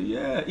mean? But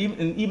yeah,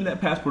 even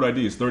that passport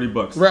ID is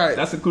 $30. Right.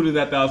 That's included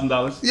that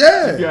 $1,000.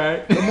 Yeah. You all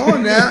right? Come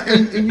on now.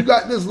 And you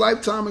got this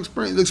lifetime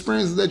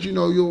experiences that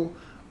you'll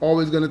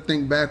always going to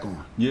think back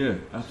on. Yeah,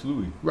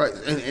 absolutely. Right.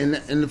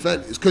 And the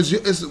fact is,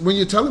 because when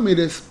you're telling me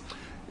this,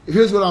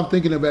 here's what I'm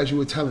thinking about as you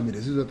were telling me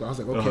this. I was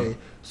like, okay,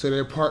 so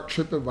they're part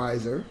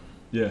TripAdvisor.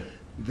 Yeah.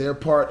 They're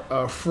part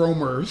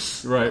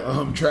Frommer's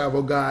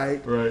travel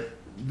guide. Right.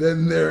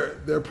 Then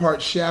they're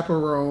part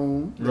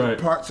chaperone. They're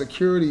part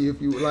security,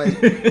 if you like.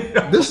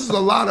 This is a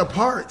lot of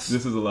parts.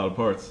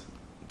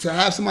 To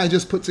have somebody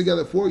just put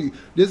together for you.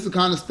 This is the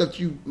kind of stuff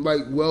you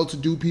like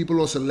well-to-do people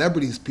or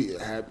celebrities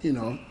have,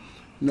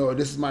 No,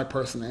 this is my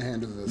person that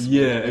handles this.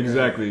 Yeah,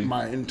 exactly.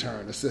 My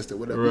intern, assistant,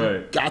 whatever.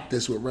 Right. We got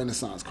this with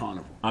Renaissance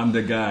Carnival. I'm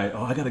the guy.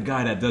 Oh, I got a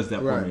guy that does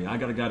that for me. I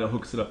got a guy that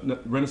hooks it up. No,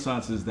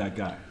 Renaissance is that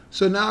guy.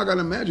 So now I got to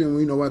imagine,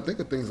 when I think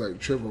of things like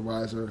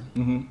TripAdvisor,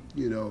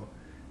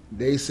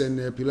 they send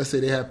their people. Let's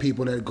say they have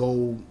people that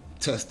go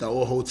test out,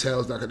 or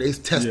hotels. They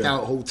test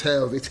out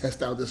hotels. They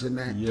test out this and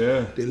that.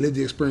 Yeah. They live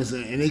the experience,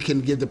 and they can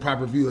give the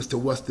proper view as to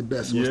what's the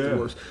best, what's the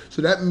worst.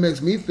 So that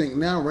makes me think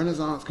now,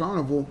 Renaissance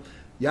Carnival,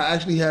 y'all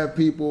actually have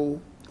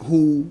people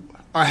who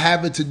are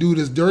having to do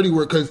this dirty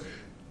work, because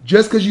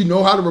just because you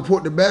know how to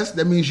report the best,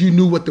 that means you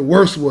knew what the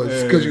worst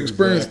was because you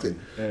experienced it.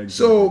 Exactly.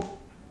 So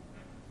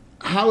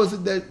how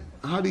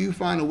do you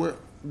find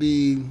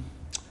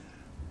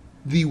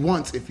the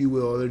wants, if you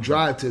will, or the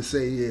drive to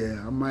say,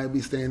 I might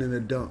be staying in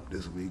a dump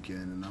this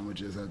weekend and I'm going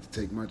to just have to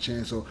take my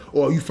chance. Or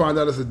you find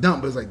out it's a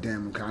dump, but it's like,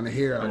 damn, I'm kind of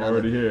here. I'm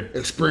already here.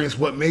 Experience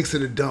what makes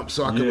it a dump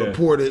so I can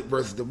report it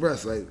versus the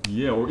rest.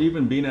 Or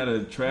even being at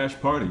a trash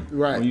party.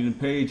 Right. When you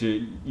didn't pay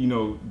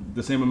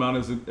the same amount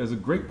as a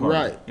great party.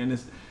 Right. And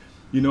it's,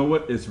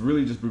 it's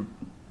really just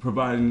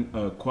providing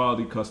a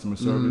quality customer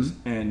service,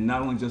 and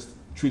not only just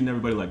treating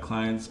everybody like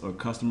clients or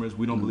customers.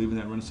 We don't believe in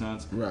that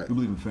Renaissance. Right. We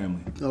believe in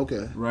family.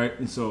 Okay. Right?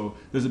 And so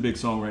there's a big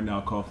song right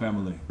now called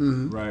Family.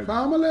 Right?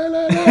 Family.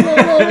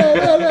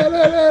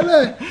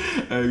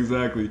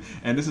 Exactly.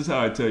 And this is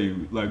how I tell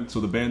you, so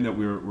the band that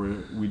we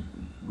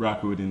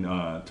rock with in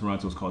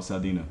Toronto is called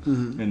Saldina.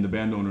 And the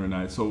band owner and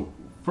I, so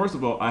first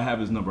of all, I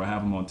have his number. I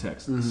have him on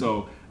text.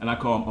 So, and I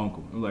call him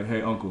Uncle. I'm like,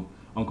 hey,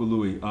 Uncle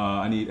Louis,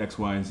 I need X,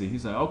 Y, and Z.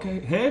 He's like, okay,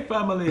 hey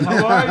family,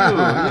 how are you?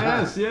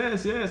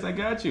 yes, I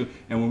got you.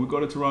 And when we go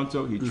to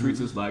Toronto, he treats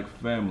us like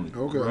family.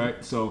 Okay.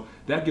 Right? So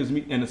that gives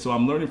me, and so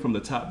I'm learning from the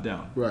top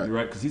down. Right.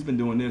 Because he's been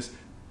doing this,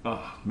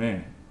 30,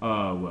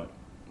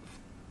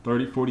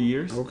 40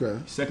 years. Okay.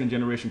 Second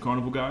generation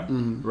Carnival guy.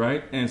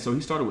 Right? And so he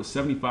started with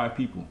 75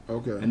 people.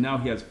 Okay. And now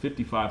he has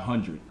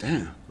 5,500.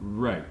 Damn.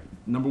 Right.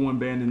 Number one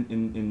band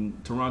in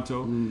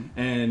Toronto,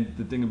 and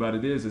the thing about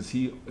it is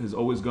he is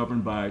always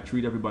governed by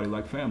treat everybody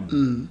like family.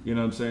 You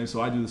know what I'm saying?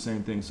 So I do the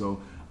same thing.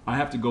 So I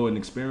have to go and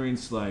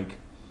experience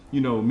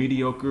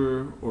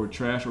mediocre or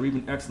trash or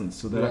even excellence,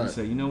 so that I can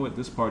say, you know what,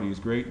 this party is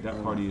great,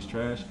 that party is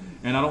trash,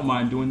 and I don't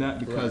mind doing that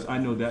because I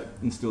know that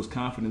instills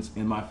confidence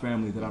in my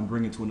family that I'm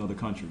bringing to another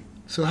country.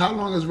 So how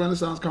long has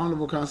Renaissance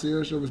Carnival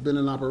Concierge Service been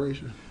in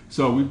operation?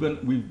 So we've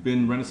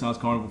been Renaissance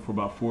Carnival for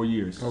about 4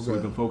 years. Okay. So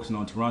we've been focusing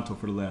on Toronto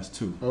for the last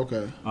 2.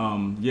 Okay.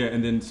 Yeah,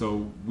 and then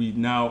so we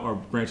now are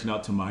branching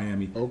out to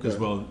Miami Okay. as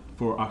well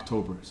for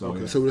October. So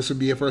Okay. yeah. So this will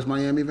be your first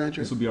Miami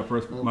venture? This will be our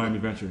first Miami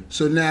venture.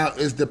 So now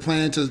is the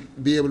plan to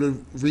be able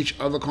to reach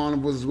other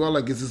carnivals as well?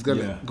 Like, is this going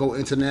to Yeah. go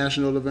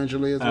international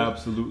eventually as well?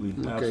 Absolutely,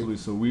 Okay. absolutely.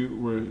 So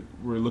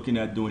we're looking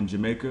at doing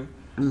Jamaica,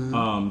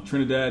 Mm-hmm.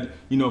 Trinidad.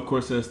 You know, of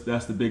course,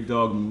 that's the big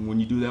dog. And when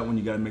you do that one,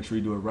 you got to make sure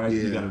you do it right.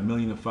 Yeah. You got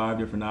 1,000,005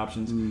 different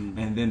options,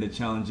 and then the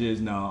challenge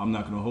is now I'm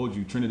not going to hold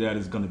you. Trinidad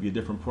is going to be a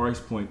different price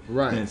point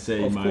Right. than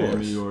say Of Miami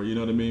course. or you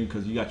know what I mean,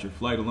 because you got your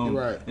flight alone.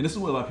 Right. And this is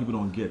what a lot of people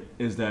don't get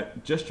is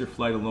that just your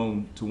flight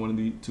alone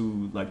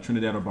to like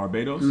Trinidad or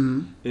Barbados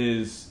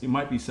is it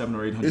might be $700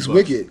 or $800. Mm-hmm. It's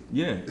wicked.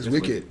 Yeah, It's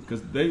wicked.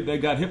 because they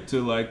got hip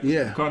to like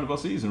Yeah. Carnival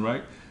season,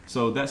 right?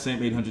 So that same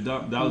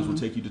 $800 will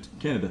take you to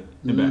Canada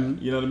and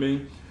back. You know what I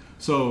mean?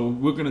 So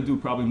we're gonna do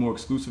probably more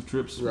exclusive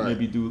trips. Right.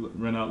 Maybe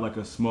rent out like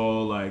a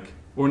small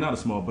or not a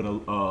small, but a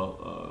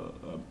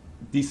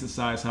decent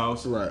sized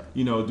house. Right.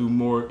 You know, do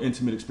more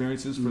intimate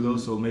experiences for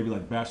those. So maybe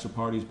like bachelor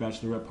parties,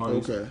 bachelorette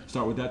parties. Okay.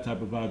 Start with that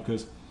type of vibe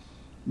because.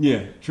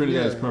 Yeah,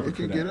 Trinidad is perfect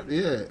it for could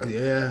that.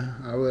 Yeah.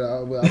 I would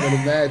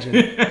imagine.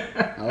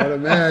 I would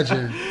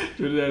imagine.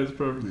 Trinidad is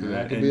perfect for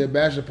that. It could And- be a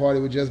bachelor party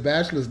with just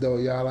bachelors, though,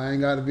 y'all. I ain't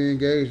got to be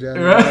engaged. I'm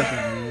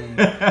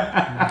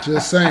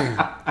just saying.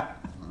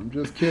 I'm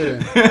just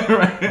kidding.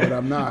 But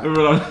I'm not.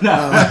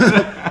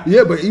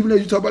 Yeah, but even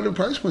as you talk about the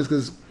price points,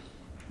 because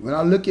when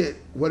I look at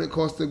what it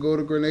costs to go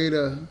to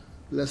Grenada,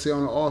 let's say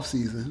on the off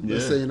season,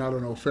 let's Yeah. say in, I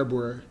don't know,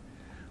 February,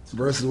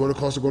 versus what it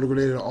costs to go to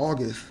Grenada in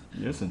August.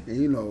 Listen. And,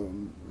 you know,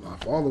 my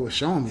father was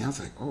showing me. I was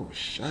like, "Oh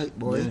shit,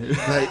 boy!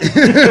 Yeah.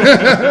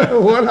 Like,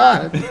 what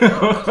happened?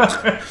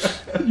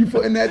 You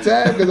putting that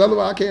tab because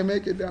otherwise I can't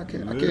make it. I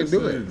can't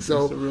do it."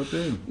 So it's a real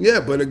thing. yeah,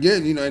 but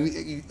again, you know, and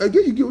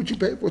again, you get what you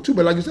pay for too.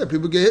 But like you said,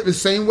 people get hit the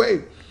same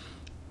way.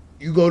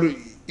 You go to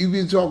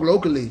even talk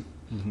locally.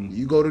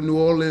 You go to New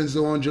Orleans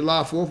on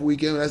July 4th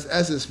weekend. That's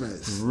Essence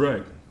Fest.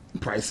 Right.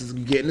 Prices,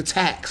 you getting the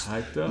tax.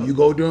 Hiked up. You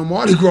go during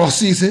Mardi Gras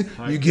season, you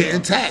Hiked getting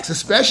up. tax,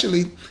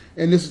 especially.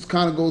 And this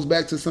kind of goes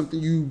back to something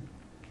you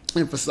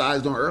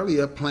emphasized on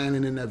earlier: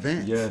 planning in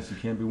advance. Yes, you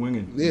can't be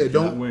winging. Yeah, You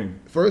don't cannot wing.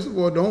 First of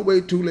all, don't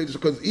wait too late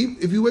because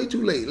if you wait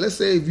too late, let's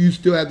say if you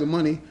still have the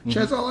money,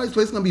 chances are all these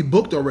places gonna be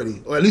booked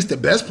already, or at least the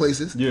best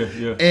places. Yeah,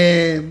 yeah.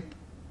 And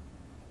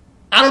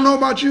I don't know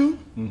about you.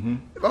 Mm-hmm.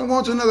 If I'm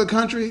going to another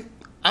country,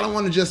 I don't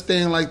want to just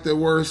stay in like the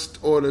worst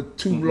or the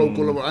too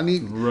local. I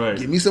need Right.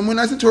 give me somewhere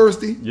nice and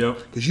touristy. Yep.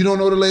 Because you don't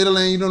know the lay of the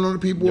land, you don't know the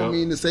people. I Yep.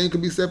 mean, the same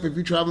could be said if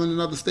you're traveling in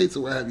other states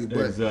or what have you.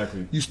 But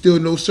Exactly. you still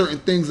know certain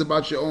things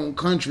about your own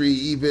country,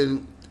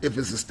 even if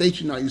it's a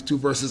state you're not used to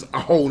versus a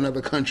whole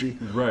nother country,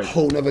 Right.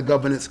 whole nother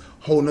governance,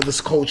 whole nother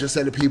culture,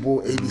 set of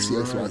people, ABC,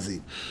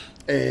 XYZ.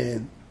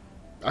 And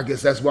I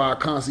guess that's why a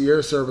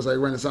concierge service like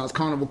Renaissance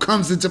Carnival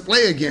comes into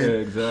play again. Yeah,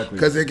 exactly.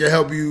 Because they can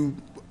help you,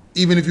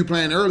 even if you're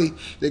playing early,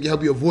 they can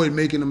help you avoid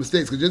making the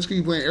mistakes. Because just because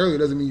you're playing early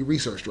doesn't mean you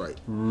researched right.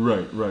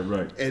 Right.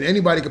 And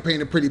anybody can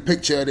paint a pretty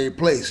picture of their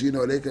place. You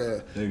know, they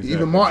could. Exactly.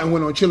 Even Martin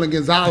went on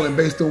Chillingham's Island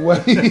based on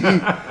what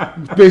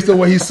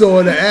he saw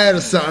in the ad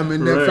or something,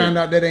 and then Right. found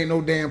out that ain't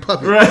no damn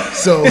puppet. Right.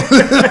 So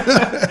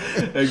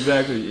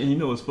Exactly. And you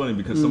know what's funny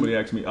because somebody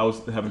asked me. I was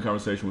having a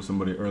conversation with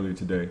somebody earlier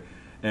today,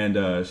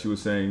 and she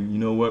was saying, you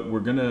know what,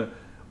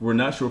 we're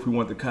not sure if we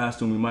want the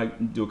costume. We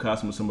might do a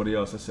costume with somebody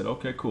else. I said,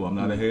 okay, cool. I'm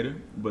not a hater,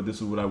 but this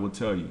is what I will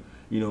tell you.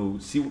 You know,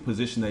 see what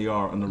position they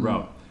are on the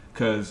route.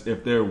 Because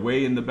if they're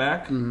way in the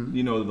back,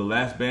 you know, the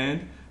last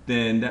band,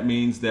 then that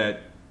means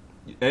that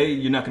A,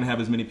 you're not going to have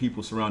as many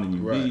people surrounding you.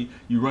 Right. B,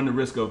 you run the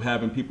risk of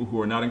having people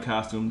who are not in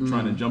costume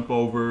trying to jump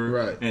over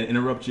Right. and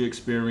interrupt your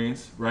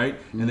experience, right?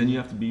 And then you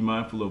have to be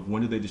mindful of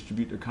when do they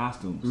distribute their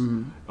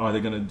costumes. Are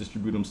they going to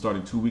distribute them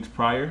starting 2 weeks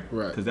prior?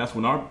 Right. Because that's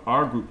when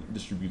our group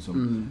distributes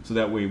them. So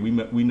that way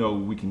we know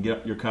we can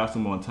get your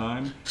costume on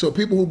time. So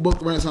people who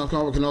book Renaissance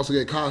Carnival can also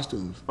get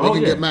costumes. They Oh,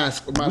 can yeah. get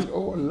masks.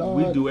 Oh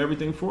Lord. We do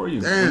everything for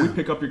you. Damn. And we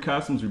pick up your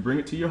costumes, we bring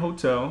it to your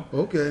hotel.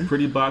 Okay.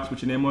 Pretty box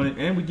with your name on it,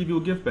 and we give you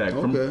a gift bag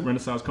Okay. from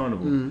Renaissance Carnival.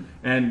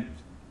 And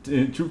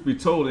truth be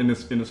told, and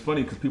it's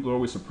funny because people are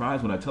always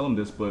surprised when I tell them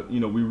this, but you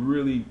know, we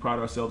really pride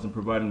ourselves in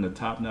providing a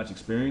top-notch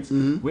experience.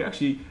 We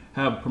actually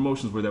have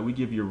promotions where that we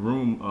give your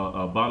room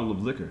a bottle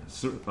of liquor,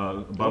 a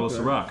bottle of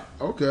Ciroc.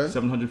 Okay.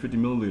 750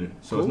 milliliter.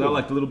 So Cool. it's not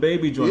like the little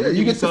baby joint. Yeah, We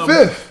you give get the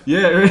something- fifth.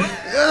 Yeah,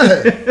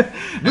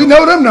 Yeah. We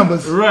know them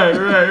numbers. right.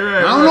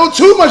 I don't know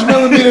too much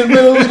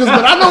milliliters,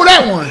 but I know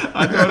that one.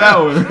 I know that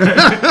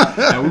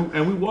one.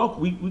 And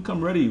we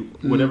come ready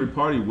with every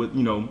party with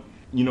you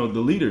know the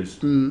leaders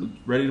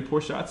ready to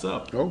pour shots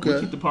up. Okay. We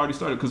keep the party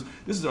started because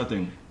this is our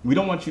thing. We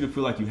don't want you to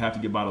feel like you have to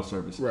get bottle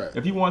service. Right.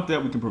 If you want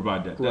that, we can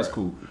provide that. That's Right.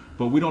 cool.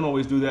 But we don't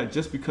always do that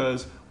just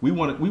because we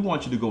want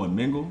you to go and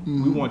mingle.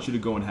 We want you to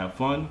go and have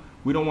fun.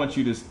 We don't want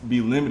you to be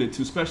limited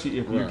to, especially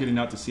if you're Right. getting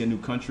out to see a new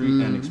country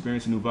and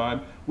experience a new vibe.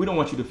 We don't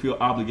want you to feel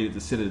obligated to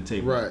sit at the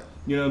table. Right.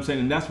 You know what I'm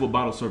saying? And that's what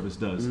bottle service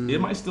does. It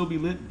might still be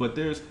lit, but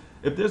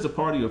if there's a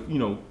party of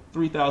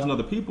 3,000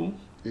 other people,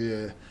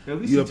 Yeah. At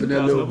least You up in that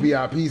 2,000 little of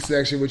them. VIP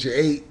section with your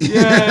 8.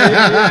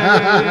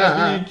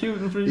 Yeah. Being cute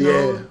and you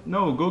know, Yeah.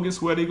 no, go get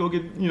sweaty, go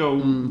get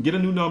get a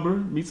new number,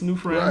 meet some new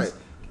friends, Right.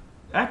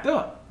 act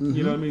up.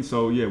 You know what I mean?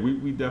 So yeah,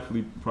 we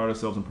definitely pride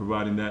ourselves in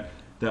providing that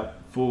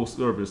full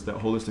service, that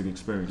holistic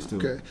experience too.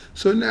 Okay,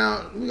 so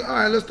now, all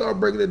right, let's start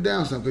breaking it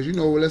down some, because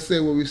let's say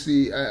what we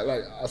see at,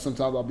 like,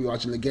 sometimes I'll be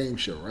watching the game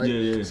show, right?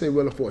 Yeah. Say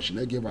Wheel of Fortune,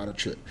 they give out a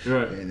trip,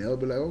 Right. and they'll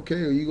be like,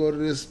 okay, you go to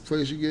this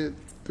place, you get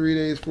 3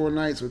 days, 4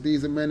 nights with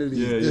these amenities,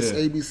 this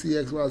ABC,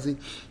 XYZ.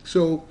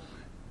 So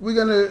we're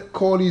gonna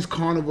call these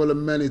carnival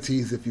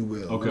amenities, if you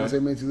will. Okay. When I say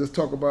amenities, let's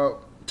talk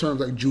about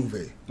terms like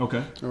Juve.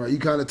 Okay. All right, you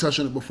kind of touched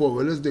on it before,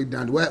 but let's dig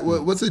down.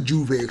 What's a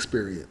Juve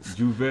experience?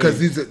 Juve. Because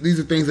these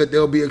are things that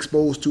they'll be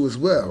exposed to as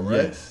well,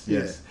 right?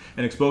 Yes.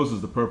 And exposed is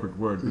the perfect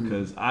word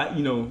because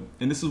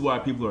and this is why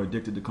people are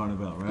addicted to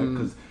Carnival, right?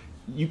 Because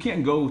you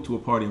can't go to a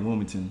party in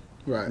Wilmington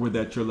Right. where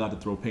that you're allowed to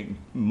throw paint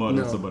and mud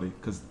on somebody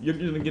because you're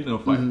going to get in a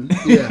fight.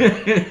 Yeah.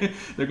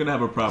 They're going to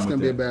have a problem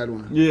It's with that. gonna be a bad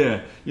one.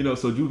 Yeah.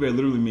 So Juve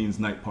literally means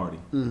night party,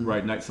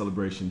 right? Night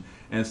celebration.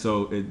 And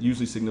so it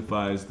usually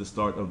signifies the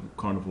start of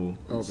Carnival.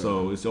 Okay.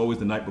 So it's always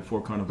the night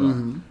before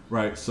Carnival,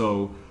 right?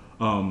 So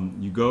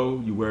you go,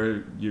 you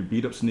wear your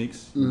beat up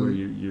sneaks, you wear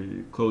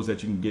your clothes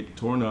that you can get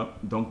torn up.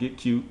 Don't get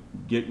cute.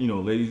 Get,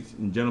 ladies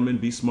and gentlemen,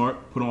 be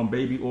smart. Put on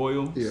baby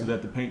oil so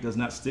that the paint does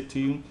not stick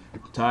to you.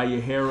 Tie your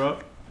hair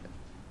up.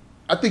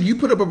 I think you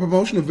put up a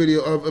promotional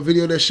video of a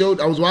video that showed.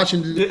 I was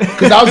watching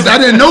because I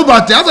didn't know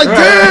about that. I was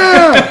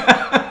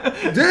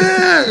like,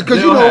 damn,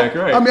 because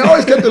Right. I mean, I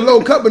always kept the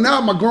low cut, but now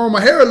I'm growing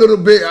my hair a little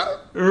bit.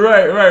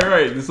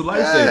 Right. It's a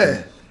lifesaver.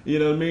 Yeah. You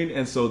know what I mean?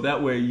 And so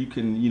that way you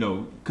can,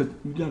 because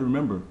you got to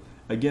remember,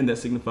 again, that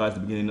signifies the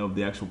beginning of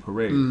the actual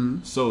parade.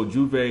 So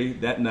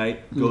Juve that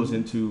night goes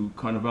into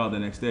Carnival the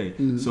next day.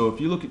 So if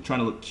you trying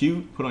to look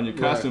cute, put on your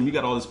costume, you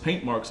got all this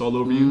paint marks all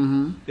over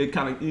you. It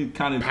kind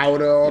of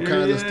Powder, all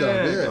kinds of stuff.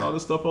 Yeah. Got all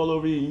this stuff all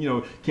over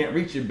you. Can't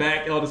reach your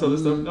back, all this other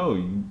stuff. No,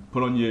 you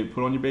put on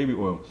your baby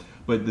oil.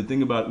 But the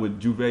thing about with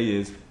Juve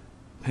is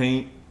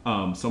paint.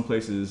 Some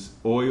places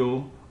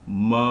oil,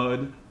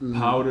 mud,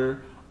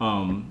 powder.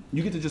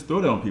 You get to just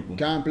throw that on people.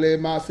 Can't play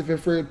massive and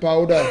Fred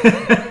powder.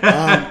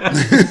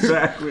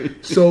 Exactly.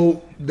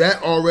 So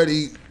that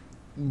already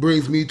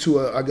brings me to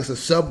a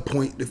sub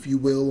point, if you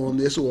will, on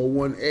this, or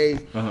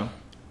 1A.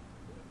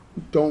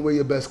 Don't wear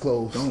your best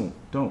clothes.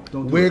 Don't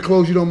wear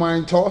clothes you don't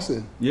mind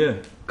tossing. Yeah.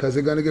 Because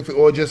they're gonna get,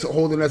 or just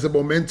holding as a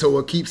memento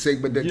or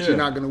keepsake, but that you're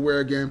not gonna wear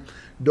again.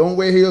 Don't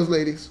wear heels,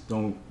 ladies.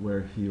 Don't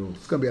wear heels.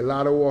 It's gonna be a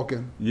lot of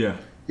walking. Yeah.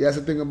 Yeah, that's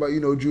the thing about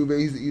Juve.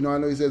 I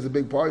know he says it's a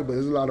big party, but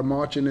there's a lot of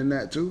marching in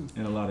that too.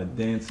 And a lot of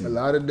dancing. A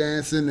lot of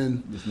dancing,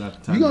 and it's not the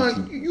time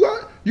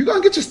you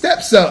gonna get your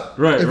steps up.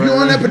 Right. If you're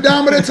on that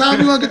pedometer time,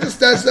 you're gonna get your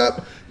steps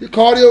up. Your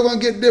cardio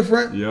gonna get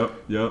different. Yep.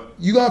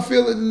 You gonna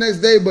feel it the next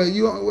day, but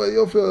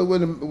you'll feel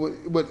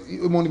it but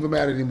it won't even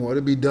matter anymore.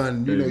 It'll be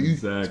done.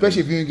 Exactly.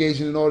 Especially if you're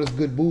engaging in all this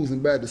good booze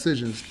and bad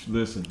decisions.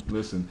 Listen.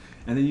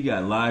 And then you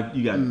got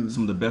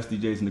some of the best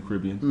DJs in the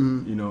Caribbean.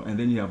 And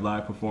then you have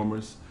live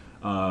performers.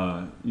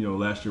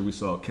 Last year we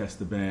saw Kes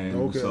the Band.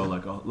 Okay. We saw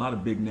like a lot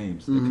of big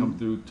names. They come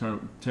through,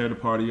 tear the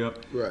party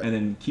up, and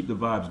then keep the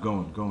vibes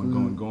going.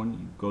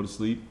 You go to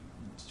sleep,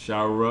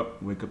 shower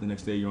up, wake up the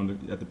next day, you're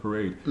at the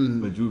parade.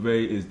 But Juve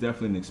is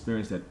definitely an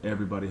experience that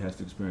everybody has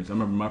to experience. I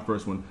remember my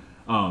first one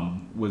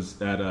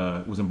was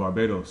in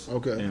Barbados.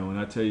 Okay. And when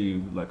I tell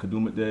you, like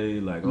Kadooment Day,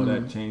 like all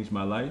that changed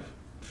my life.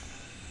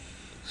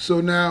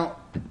 So now,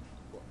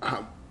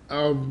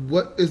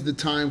 what is the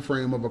time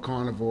frame of a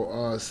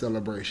carnival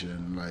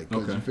celebration?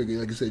 Because you figure,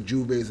 like you said,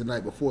 Juve is the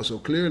night before, so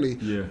clearly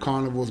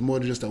carnival is more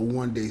than just a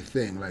one-day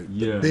thing.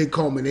 The big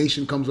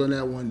culmination comes on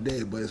that one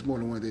day, but it's more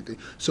than one day thing.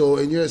 So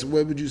in yours,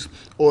 where would you,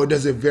 or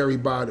does it vary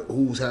by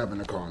who's having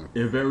a carnival?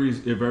 It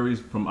varies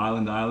from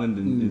island to island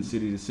and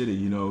city to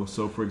city.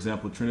 So for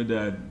example,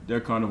 Trinidad,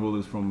 their carnival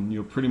is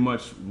from pretty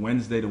much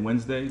Wednesday to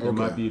Wednesday. There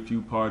might be a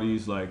few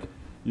parties like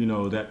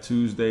that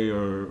Tuesday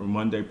or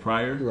Monday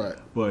prior. Right.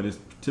 But it's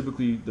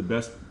typically the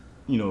best,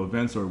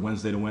 events are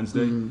Wednesday to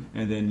Wednesday. And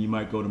then you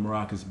might go to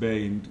Maracas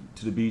Bay and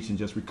to the beach and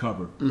just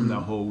recover from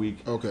that whole week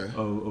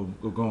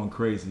of going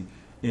crazy.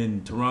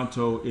 In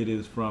Toronto, it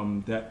is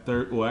from that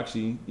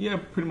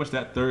pretty much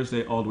that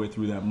Thursday all the way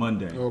through that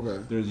Monday.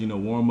 Okay. There's,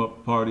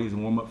 warm-up parties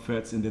and warm-up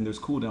fetes, and then there's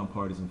cool-down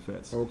parties and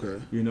fetes. Okay.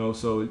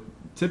 So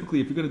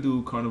typically if you're going to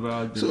do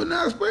Carnival... So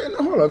now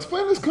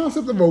explain this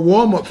concept of a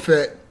warm-up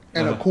fete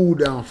and a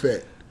cool-down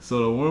fete. So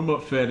the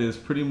warm-up fete is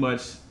pretty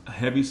much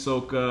heavy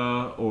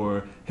soca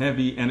or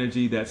heavy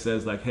energy that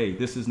says like, hey,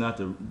 this is not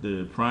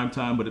the prime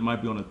time, but it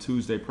might be on a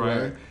Tuesday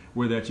prior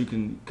where that you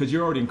can, because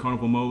you're already in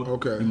carnival mode.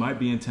 Okay. You might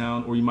be in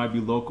town or you might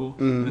be local.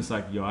 And it's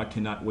like, I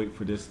cannot wait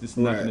for this. This is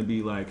not going to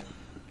be like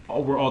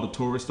where all the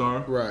tourists are.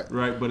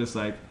 Right. But it's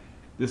like,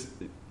 this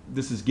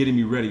is getting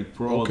me ready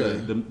for all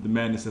the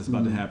madness that's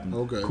about to happen.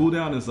 Okay. Cool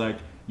down is like,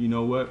 you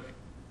know what?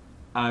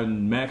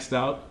 I'm maxed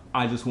out.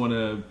 I just want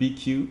to be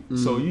cute.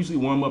 So usually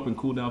warm up and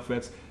cool down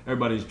fetes,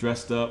 everybody's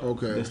dressed up.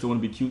 Okay. They still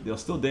want to be cute. They'll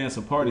still dance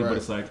and party, but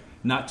it's like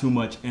not too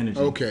much energy.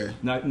 Okay.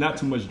 Not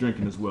too much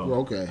drinking as well.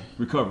 Okay.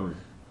 Recovery.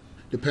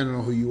 depending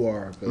on who you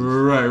are.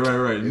 Right.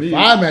 If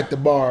I'm at the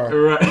bar,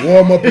 Right.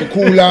 warm up and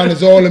cool down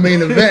is all the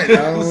main event. I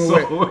don't know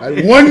So-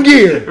 like one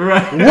gear,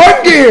 Right.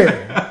 one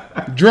gear,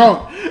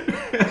 drunk.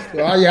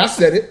 So, I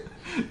said it.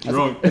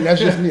 Drunk. And that's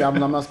just me. I'm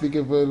not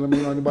speaking for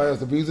anybody else.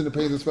 The views and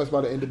opinions expressed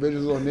by the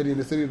individuals on Nitty in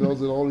the City,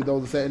 those are only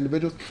those that say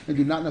individuals and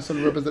do not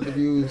necessarily represent the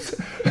views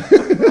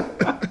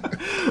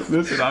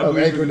Listen, I of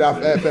believe in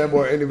Anchor.fm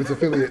or any of its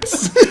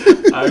affiliates.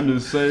 I'm the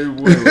same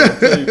way.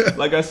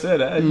 Like I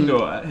said, I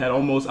had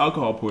almost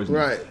alcohol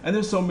poisoning. Right. And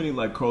there's so many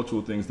like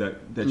cultural things that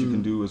you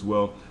can do as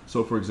well.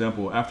 So, for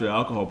example, after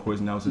alcohol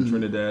poisoning, I was in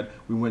Trinidad.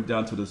 We went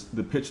down to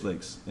the pitch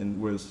lakes,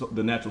 and where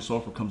the natural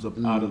sulfur comes up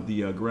out of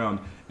the ground,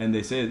 and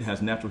they say it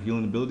has natural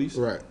healing abilities.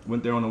 Right.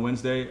 Went there on a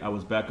Wednesday. I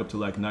was back up to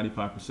like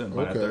 95%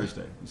 by that Okay.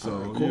 Thursday. So All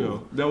right,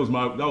 cool. that was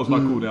my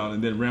cool down,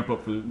 and then ramp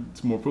up for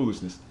some more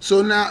foolishness.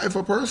 So now, if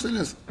a person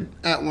is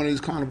at one of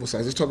these carnival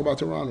sites, let's talk about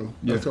Toronto.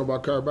 Yeah. Let's talk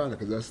about Carolina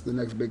because that's the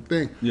next big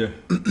thing. Yeah.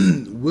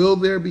 Will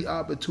there be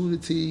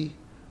opportunity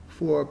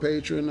for a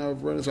patron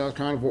of Renaissance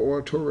Carnival or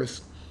a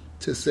tourist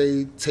to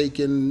say take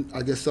in,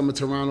 I guess, some of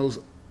Toronto's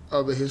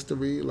other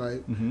history,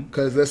 like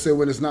because let's say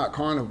when it's not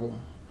Carnival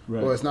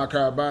Right. or it's not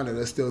Carolina,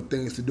 there's still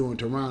things to do in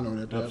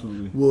Toronto.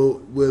 Absolutely.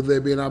 Will there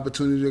be an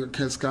opportunity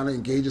to kind of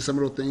engage in some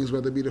of those things,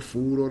 whether it be the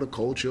food or the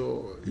culture?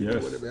 Or,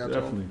 Yes, whatever you have to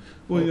definitely. offer?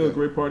 Well, Okay.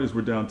 great part is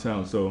we're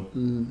downtown, so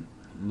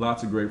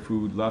lots of great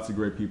food, lots of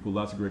great people,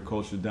 lots of great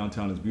culture.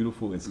 Downtown is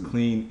beautiful. It's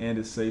clean and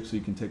it's safe, so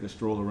you can take a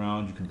stroll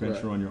around. You can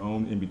venture Right. on your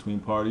own in between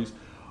parties.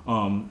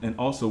 And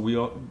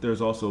also, there's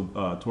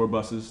also tour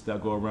buses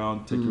that go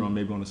around, take you on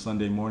maybe on a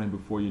Sunday morning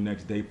before your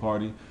next day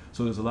party.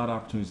 So there's a lot of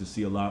opportunities to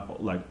see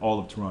like all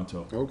of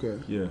Toronto. Okay.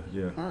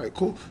 Yeah. All right,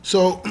 cool.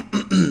 So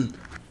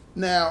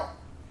now,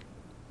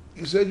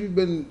 you said you've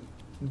been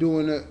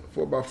doing it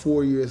for about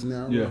 4 years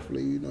now, Yeah.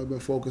 roughly. Been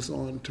focused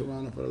on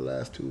Toronto for the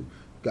last two.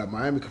 Got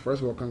Miami.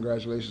 First of all,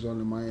 congratulations on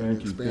the Miami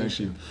Thank you,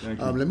 expansion. thank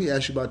you. Let me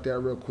ask you about that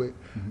real quick.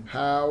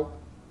 How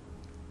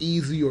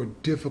easy or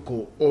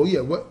difficult,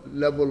 what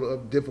level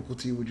of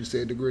difficulty would you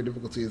say, degree of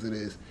difficulty as it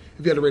is,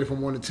 if you had to rate it from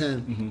 1 to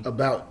 10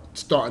 about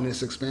starting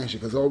this expansion?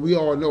 Because we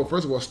all know,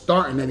 first of all,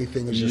 starting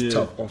anything is just Yeah.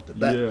 tough off the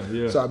bat.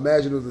 Yeah. So I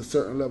imagine there's a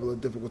certain level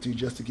of difficulty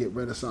just to get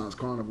Renaissance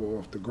Carnival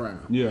off the ground.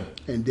 Yeah.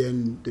 And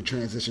then the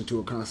transition to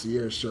a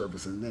concierge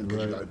service, and then because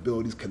Right. you got to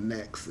build these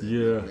connects. And,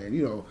 Yeah.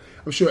 and,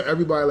 I'm sure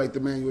everybody, like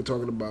the man you were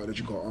talking about that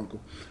you call Uncle,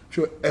 I'm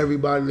sure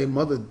everybody, their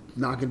mother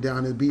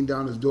beating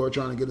down his door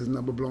trying to get his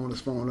number, blowing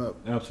his phone up.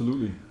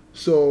 Absolutely.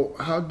 So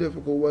how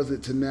difficult was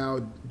it to now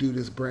do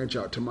this branch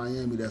out to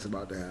Miami that's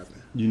about to happen?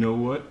 You know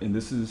what? And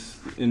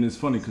it's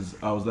funny because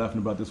I was laughing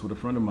about this with a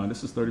friend of mine.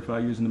 This is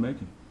 35 years in the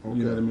making. Okay.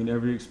 You know what I mean?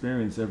 Every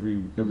experience,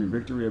 every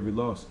victory, every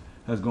loss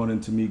has gone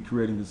into me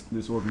creating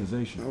this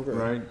organization, Okay.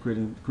 right?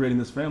 Creating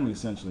this family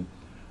essentially.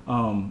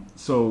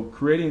 So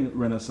creating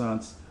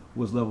Renaissance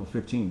was level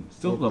 15,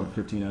 still Okay. level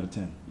 15 out of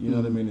 10. You know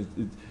what I mean?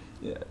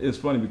 It's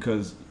funny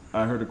because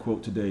I heard a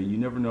quote today. You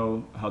never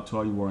know how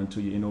tall you are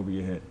until you're in over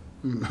your head.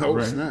 Oh,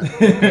 Right. snap.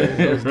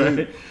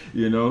 Right?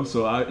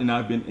 So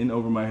I've been in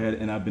over my head,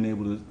 and I've been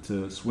able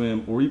to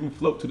swim or even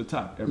float to the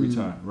top every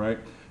time, right?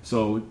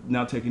 So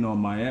now taking on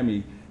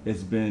Miami,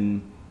 it's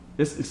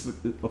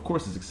of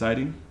course it's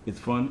exciting, it's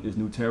fun, it's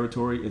new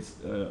territory, it's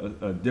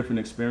a different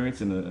experience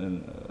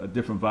and a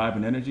different vibe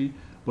and energy,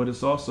 but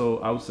it's also,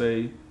 I would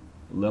say,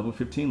 level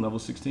 15, level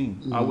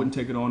 16. I wouldn't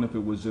take it on if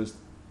it was just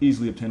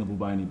easily obtainable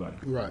by anybody.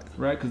 Right.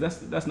 Right? Because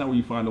that's not where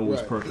you find always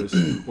Right. purpose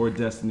or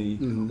destiny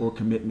or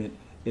commitment.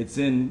 It's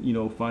in,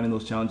 finding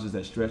those challenges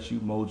that stretch you,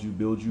 mold you,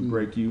 build you,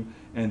 break you,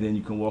 and then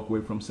you can walk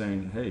away from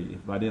saying, hey,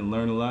 if I didn't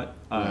learn a lot,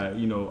 I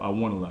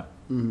won a lot.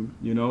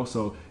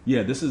 So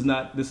yeah, this is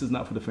not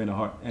for the faint of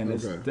heart, and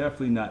it's Okay.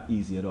 definitely not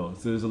easy at all.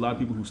 So there's a lot of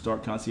people who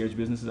start concierge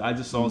businesses. I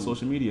just saw on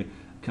social media,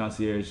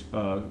 concierge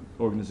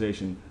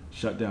organization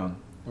shut down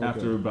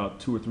after about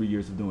 2 or 3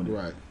 years of doing it.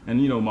 Right. And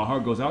my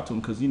heart goes out to them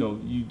because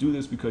you do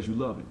this because you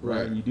love it,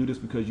 right? Right. You do this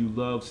because you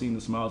love seeing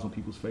the smiles on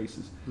people's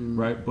faces,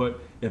 right?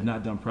 But if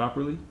not done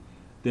properly,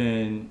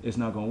 then it's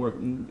not going to work.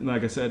 And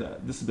like I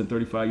said, this has been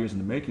 35 years in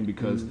the making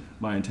because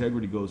my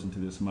integrity goes into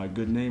this, my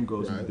good name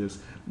goes Right. into this,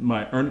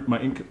 my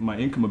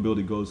income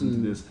ability goes into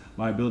this,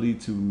 my ability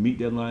to meet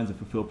deadlines and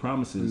fulfill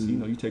promises.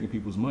 You're taking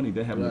people's money;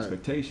 they have an Right.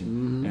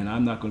 expectation, and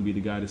I'm not going to be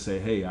the guy to say,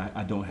 "Hey,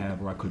 I don't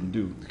have or I couldn't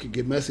do." It could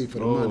get messy for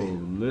the Oh, money.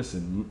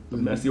 listen,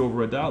 messy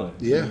over $1.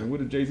 Yeah. What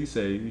did Jay-Z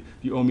say? If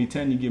you owe me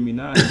 10, you give me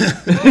 9.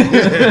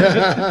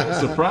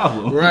 It's a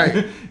problem,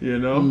 Right.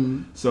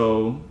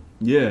 So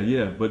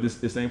yeah. But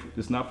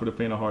it's not for the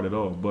faint of heart at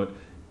all. But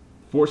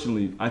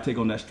fortunately, I take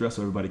on that stress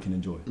so everybody can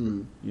enjoy.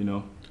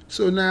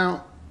 So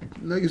now,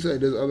 like you said,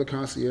 there's other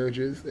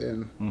concierges,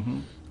 and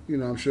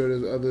I'm sure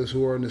there's others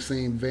who are in the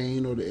same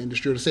vein or the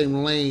industry, or the same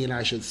lane,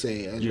 I should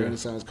say, as Yeah.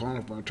 Renaissance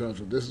Carnival in terms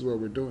of this is what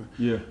we're doing.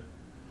 Yeah.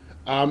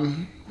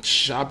 I'm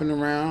shopping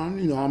around.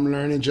 I'm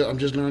learning. I'm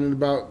just learning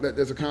about that.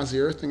 There's a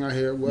concierge thing out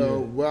here.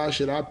 Well, why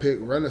should I pick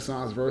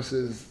Renaissance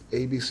versus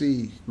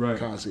ABC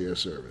concierge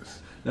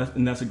service?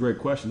 That's a great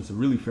question. It's a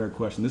really fair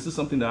question. This is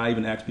something that I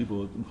even ask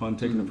people upon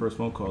taking the first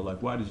phone call.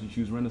 Like, why did you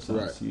choose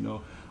Renaissance?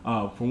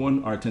 Right. For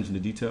one, our attention to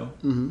detail.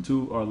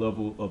 Two, our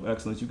level of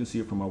excellence. You can see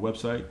it from our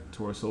website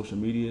to our social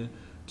media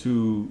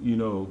to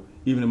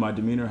even in my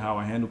demeanor, how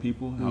I handle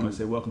people, how I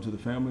say welcome to the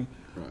family.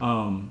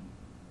 Right.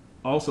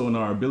 Also in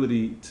our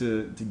ability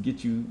to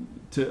get you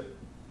to,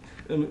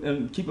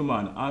 and keep in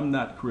mind, I'm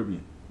not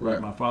Caribbean. Right.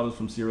 My father's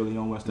from Sierra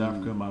Leone, West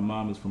Africa. My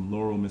mom is from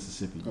Laurel,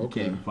 Mississippi. You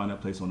can't even find that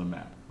place on the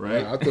map,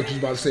 right? I thought you was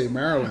about to say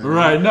Maryland.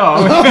 Right, no.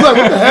 I was like,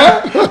 what the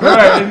heck?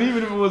 Right, and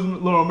even if it was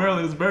Laurel,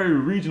 Maryland, it's very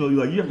regional. You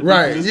have to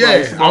right,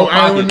 yeah.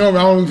 I don't even know.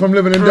 I don't even from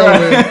living in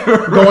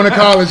Delaware, going to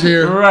college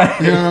here. Right,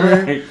 you know what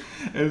I mean?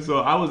 And so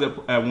I was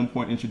at one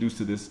point introduced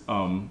to this,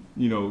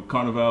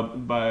 Carnival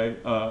by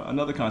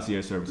another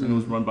concierge service, and it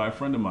was run by a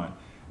friend of mine,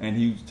 and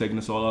he was taking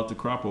us all out to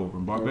Crop Over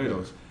in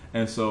Barbados. Okay.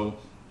 And so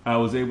I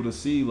was able to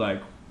see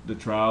like the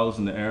trials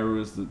and the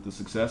errors, the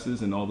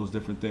successes, and all those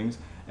different things.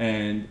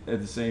 And at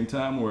the same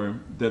time, where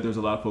there's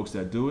a lot of folks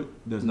that do it,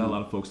 there's not a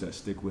lot of folks that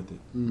stick with it,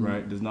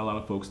 right? There's not a lot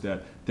of folks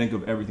that think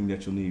of everything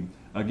that you'll need.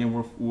 Again,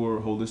 we're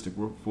holistic.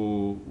 We're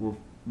full.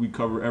 We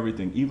cover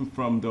everything, even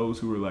from those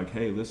who are like,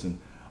 hey, listen,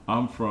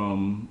 I'm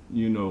from,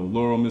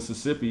 Laurel,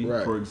 Mississippi,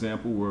 for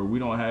example, where we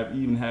don't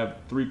even have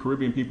 3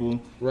 Caribbean people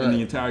in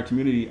the entire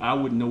community. I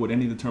wouldn't know what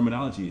any of the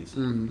terminology is.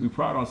 We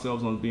pride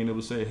ourselves on being able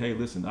to say, hey,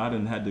 listen, I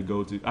hadn't had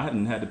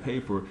to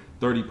pay for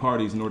 30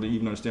 parties in order to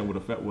even understand what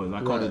a fete was.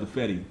 I called it a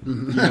fete. You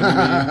know what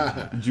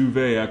I mean?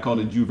 Juve, I called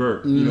it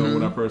Juvert,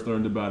 when I first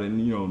learned about it.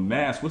 And,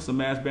 mass, what's a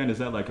mass band? Is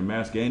that like a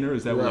mass gainer?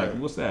 Is that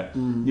what's that?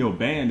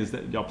 Band, is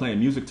that y'all playing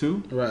music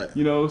too? Right.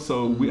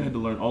 So we had to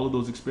learn all of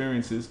those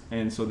experiences.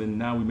 And so then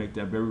now we make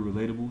that very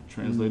relatable,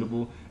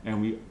 translatable,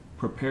 and we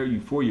prepare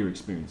you for your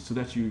experience so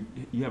that you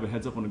have a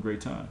heads up on a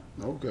great time.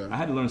 Okay. I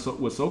had to learn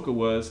what soca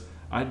was.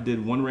 I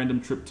did one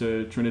random trip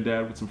to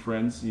Trinidad with some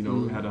friends.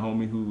 Had a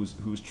homie who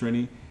was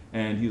Trini,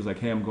 and he was like,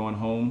 "Hey, I'm going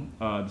home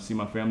to see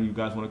my family. You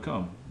guys want to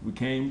come?" We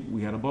came.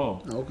 We had a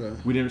ball. Okay.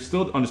 We didn't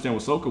still understand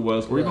what soca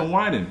was, or even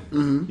whining.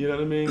 You know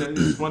what I mean?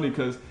 It's funny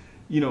because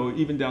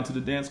even down to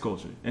the dance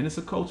culture, and it's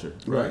a culture,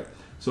 right?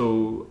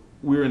 So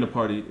we were in a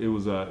party. It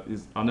was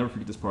I'll never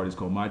forget this party. It's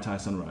called Mai Tai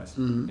Sunrise,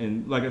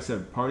 and like I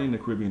said, partying in the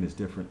Caribbean is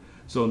different.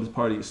 So in this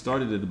party, it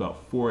started at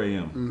about 4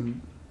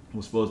 a.m. It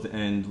was supposed to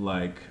end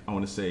like I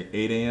want to say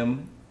 8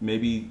 a.m.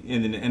 maybe,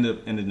 and then it ended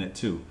up ending at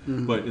 2.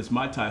 But it's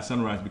Mai Tai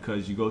Sunrise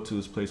because you go to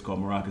this place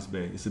called Maracas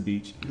Bay. It's a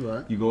beach.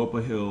 Right. You go up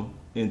a hill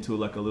into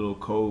like a little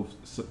cove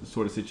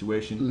sort of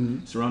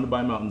situation, surrounded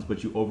by mountains,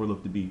 but you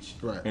overlook the beach.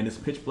 Right. And it's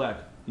pitch black.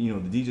 The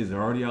DJs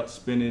are already out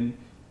spinning,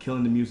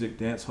 killing the music,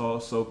 dance hall,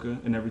 soca,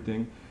 and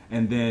everything.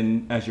 And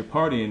then as you're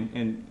partying,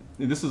 and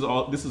this is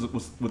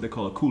what they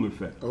call a cooler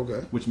fete. Okay.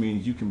 Which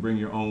means you can bring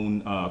your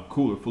own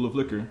cooler full of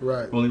liquor.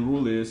 Right. Only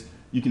rule is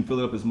you can fill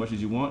it up as much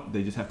as you want.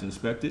 They just have to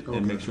inspect it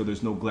and make sure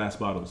there's no glass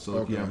bottles.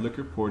 So if you have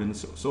liquor, pour it in the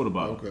soda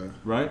bottle. Okay.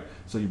 Right?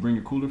 So you bring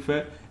your cooler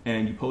fete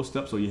and you post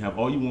up so you have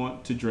all you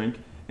want to drink.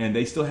 And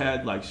they still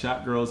had like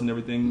shot girls and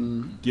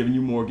everything, giving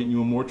you more, getting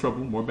you in more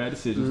trouble, more bad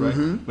decisions,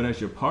 right? But as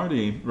you're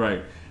partying,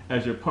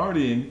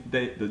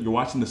 you're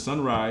watching the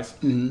sunrise,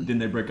 then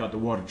they break out the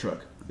water truck.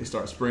 They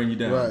start spraying you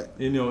down. Right.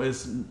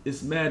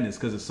 It's madness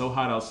because it's so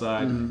hot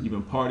outside. You've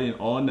been partying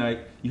all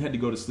night. You had to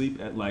go to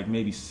sleep at like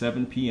maybe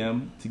 7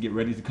 p.m. to get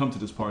ready to come to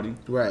this party.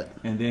 Right.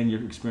 And then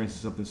you're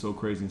experiencing something so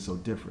crazy and so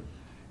different.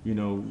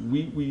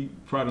 We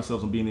pride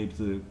ourselves on being able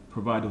to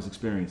provide those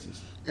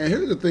experiences. And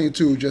here's the thing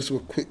too, just a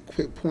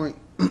quick point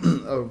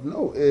of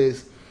note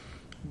is,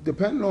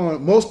 depending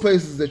on most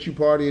places that you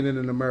partying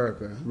in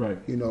America, right?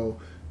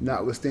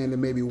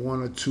 Notwithstanding maybe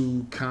 1 or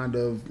 2 kind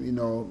of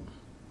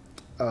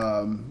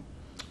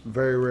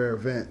very rare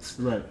events.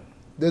 Right.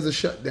 There's a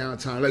shutdown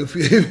time. Like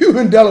if you're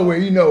in Delaware,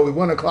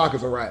 1 o'clock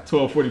is a wrap.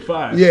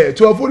 12:45. Yeah,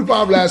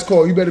 12:45 last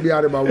call. You better be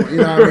out there by 1. You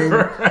know what I mean?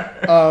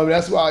 Right.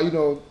 That's why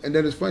and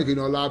then it's funny. A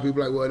lot of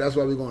people are like, well, that's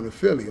why we're going to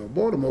Philly or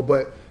Baltimore,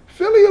 but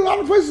Philly, a lot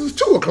of places is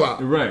 2 o'clock.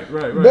 Right.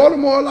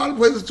 Baltimore, a lot of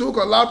places 2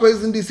 o'clock. A lot of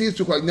places in DC is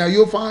 2 o'clock. Now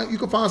you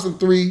can find some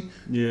 3,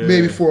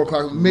 maybe 4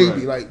 o'clock,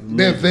 maybe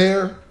they're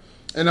there.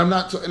 And I'm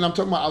talking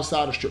about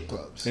outside of strip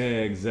clubs. Yeah,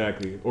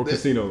 exactly. Or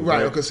casinos.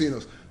 Right, or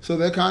casinos. So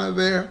they're kind of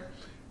there.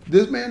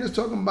 This man is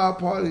talking about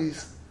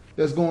parties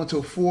that's going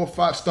to 4 or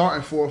 5,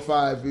 starting 4 or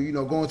 5,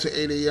 going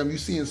to 8 a.m. You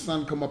seeing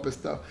sun come up and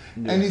stuff.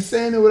 Yeah. And he's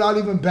saying it without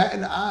even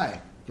batting an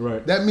eye.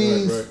 Right. That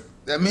means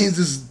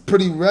it's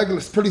pretty regular,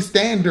 it's pretty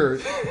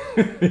standard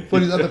for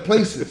these other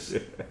places.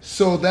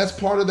 So that's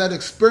part of that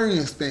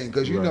experience thing.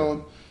 Because,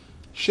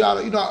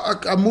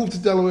 I moved to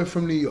Delaware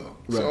from New York.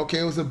 Right. So,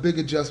 it was a big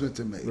adjustment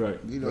to make. Right.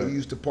 You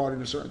used to party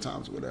at certain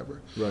times or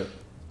whatever. Right.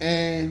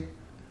 And,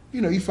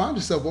 you find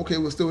yourself,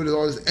 there's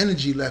all this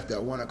energy left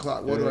at 1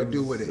 o'clock. What do I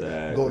do with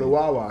it? Go to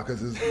Wawa,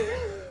 because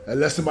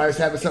unless somebody's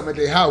having something at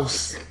their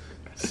house,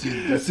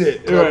 that's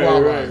it. Club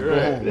Wawa, go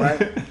home,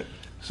 right?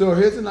 So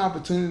here's an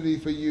opportunity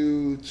for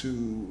you to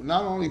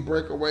not only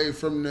break away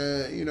from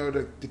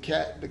the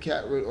cat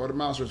or the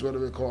mouse race,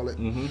 whatever they call it,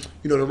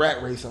 the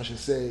rat race, I should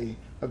say,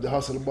 of the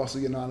hustle and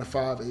bustle, your 9 to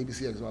 5,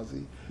 ABC,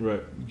 XYZ.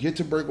 Right. You get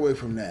to break away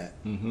from that.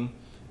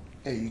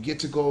 And you get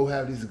to go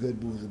have these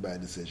good moves and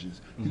bad decisions.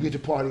 You get to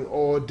party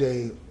all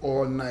day,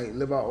 all night,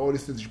 live out all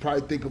these things. You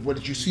probably think of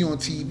what you see on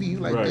TV,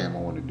 like, damn, I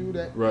want to do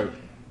that. Right.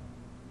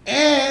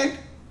 And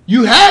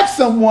you have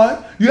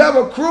someone, you have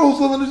a crew who's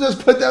willing to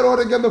just put that all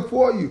together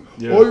for you.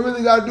 Yeah. All you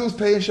really got to do is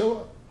pay and show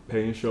up.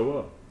 Pay and show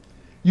up.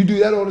 You do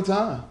that all the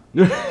time.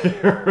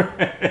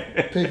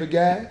 Right. Pay for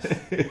gas.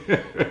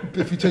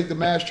 If you take the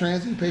mass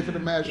transit, you pay for the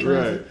mass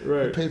transit.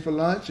 Right. You pay for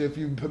lunch. If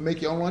you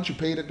make your own lunch, you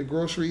pay it at the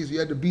groceries. You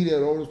had to be there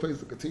at all those places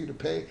to continue to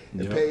pay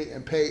and pay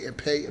and pay and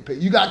pay and pay.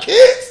 You got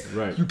kids.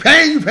 Right. You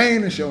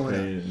paying and showing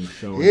up.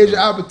 Here's your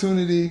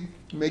opportunity.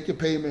 Make your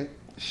payment.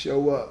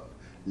 Show up.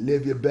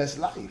 Live your best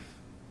life.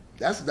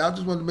 I just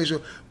wanted to make sure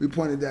we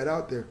pointed that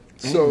out there.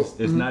 And So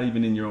it's not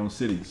even in your own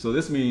city. So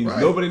this means Right.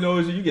 nobody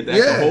knows you. You get to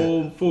act a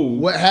whole fool.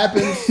 What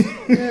happens?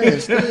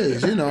 It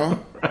stays.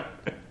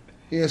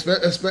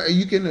 Yeah,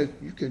 you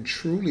can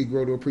truly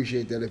grow to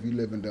appreciate that if you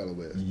live in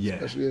Delaware. Yeah.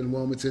 Especially in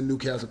Wilmington,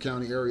 Newcastle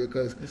County area,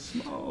 because It's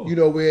small.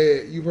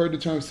 where you've heard the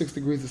term 6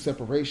 degrees of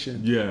separation.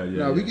 Yeah.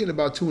 Now we get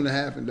about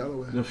 2.5 in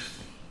Delaware.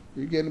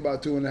 You're getting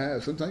about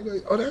 2.5. Sometimes you're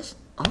like, oh, that's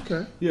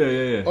okay.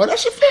 Yeah. Oh,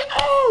 that's your fit.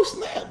 Oh,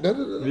 snap. Da,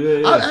 da, da.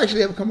 Yeah. I actually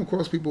have come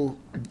across people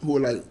who are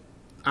like,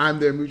 I'm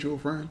their mutual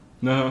friend.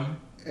 No.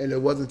 And it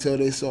wasn't until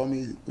they saw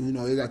me,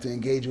 they got to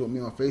engage with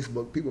me on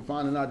Facebook. People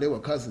finding out they were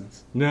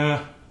cousins.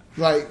 Nah.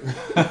 Like,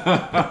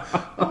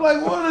 I'm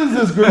like, what is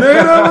this,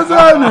 Grenada? What's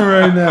happening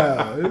right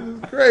now? This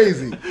is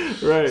crazy.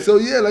 Right. So,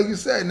 yeah, like you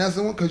said, and that's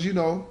the one, because,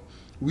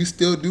 we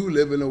still do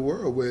live in a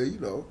world where,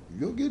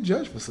 you'll get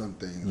judged for some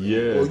things.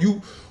 Yeah.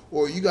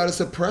 Or you got to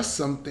suppress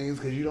some things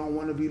because you don't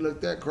want to be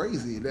looked at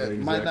crazy. That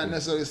might not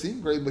necessarily seem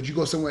crazy, but you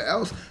go somewhere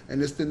else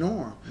and it's the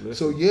norm. Listen.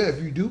 So, yeah,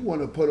 if you do want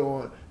to put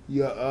on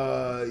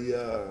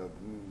your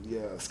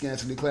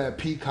scantily clad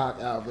peacock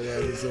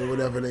outfit or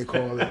whatever they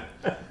call it,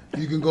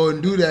 you can go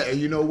and do that. And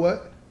you know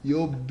what?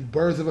 You'll be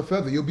birds of a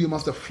feather. You'll be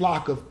amongst a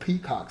flock of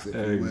peacocks, if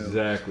you will.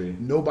 Exactly.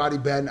 Nobody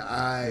batting an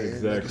eye.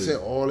 Exactly. And like I said,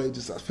 all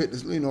ages,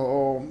 fitness,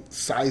 all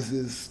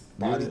sizes,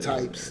 body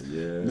types.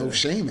 Yeah. No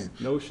shaming.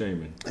 No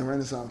shaming. And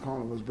Renaissance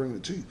Carnival is bringing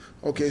it to you.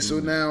 Okay, so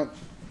now,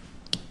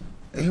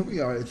 here we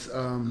are. It's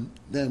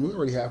we're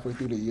already halfway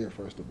through the year.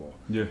 First of all,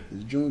 Yeah.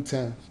 it's June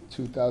 10th,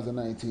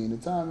 2019. The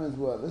time is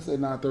what? Let's say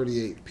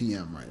 9:38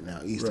 p.m. right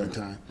now, Eastern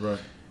time. Right.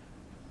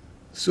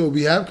 So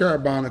we have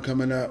Caravana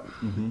coming up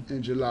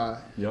in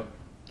July. Yep.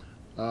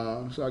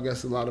 So I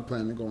guess a lot of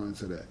planning going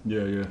into that.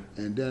 Yeah.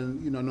 And then,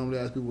 normally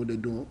I ask people what they're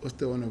doing,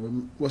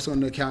 what's on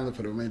their calendar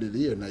for the remainder of the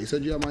year. Now, you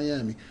said you're at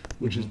Miami,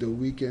 which is the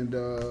weekend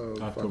of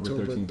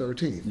October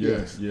 13th.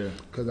 Yes. Yeah.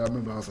 Because I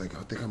remember I was like,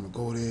 I think I'm going to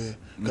go there.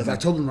 Because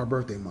October is my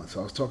birthday month, so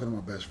I was talking to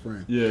my best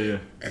friend. Yeah.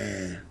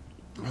 And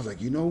I was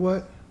like, you know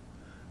what?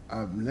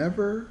 I've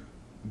never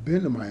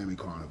been to Miami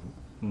Carnival.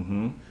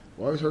 I've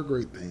always heard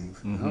great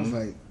things. And I was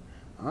like,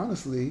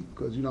 honestly,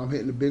 because, I'm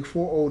hitting the big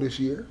 4-0 this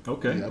year.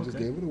 Okay. I just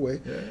gave it away.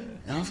 Yeah.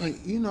 And I was like,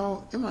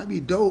 it might be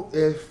dope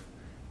if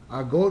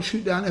I go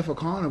shoot down there for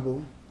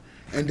Carnival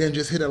and then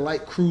just hit a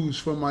light cruise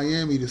from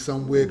Miami to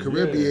somewhere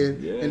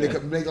Caribbean and they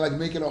could make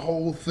it a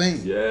whole thing.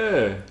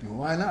 Yeah.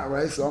 Why not,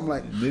 right? So I'm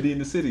like, Nitty in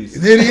the cities.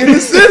 Nitty in the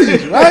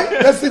cities, right?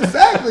 That's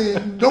exactly.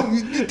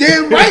 You're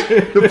damn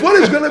right. The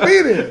footage gonna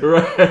be there.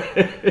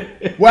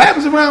 Right. What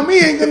happens around me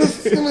ain't gonna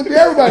be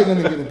everybody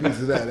gonna get a piece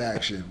of that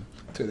action.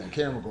 Till that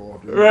camera go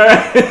off.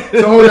 Right.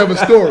 It's a whole other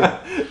story.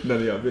 None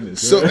of y'all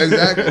business. So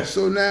exactly.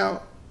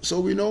 So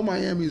we know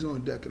Miami's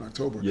on deck in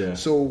October. Yeah.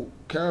 So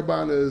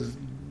Caravana is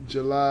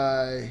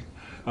July.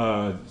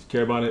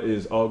 Caravana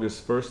is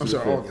August 1st. I'm to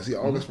sorry, the 5th. August. Yeah,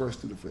 August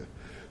 1st to the 5th.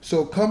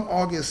 So come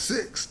August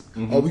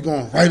 6th, are we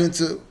going right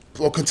into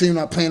or continue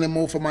our planning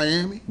mode for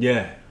Miami?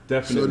 Yeah,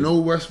 definitely. So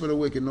no rest for the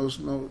wicked, no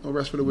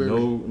rest for the weary.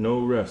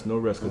 No rest,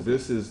 because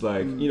this is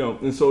like,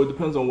 and so it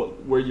depends on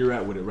where you're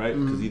at with it, right?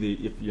 Because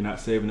either if you're not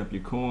saving up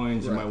your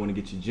coins, you might want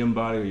to get your gym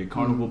body or your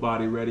carnival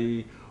body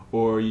ready,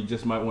 or you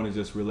just might want to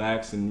just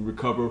relax and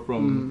recover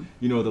from,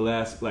 the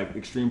last like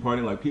extreme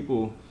partying. Like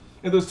people,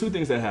 and there's two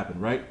things that happen,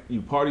 right?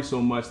 You party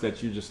so much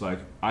that you're just like,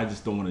 I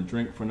just don't want to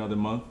drink for another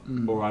month,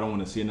 or I don't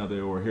want to see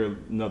or hear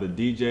another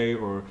DJ,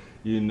 or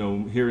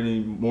hear any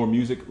more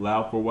music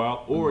loud for a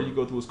while, or you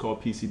go through what's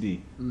called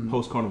PCD,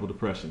 post carnival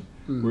depression,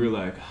 where you're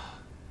like,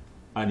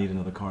 I need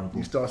another carnival.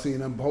 You start seeing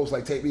them posts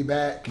like "Take Me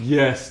Back."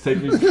 Yes, take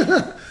me.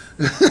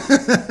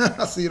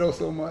 I see those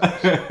so much,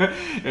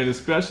 and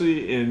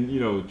especially in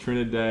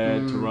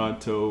Trinidad,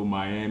 Toronto,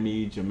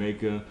 Miami,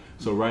 Jamaica.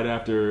 So right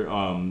after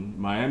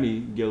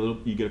Miami,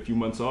 you get a few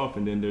months off,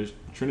 and then there's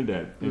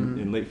Trinidad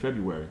in late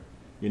February.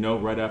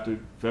 Right after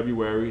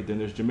February, then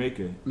there's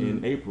Jamaica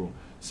in April.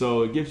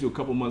 So it gives you a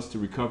couple months to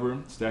recover,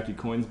 stack your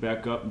coins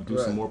back up, do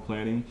some more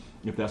planning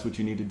if that's what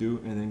you need to do,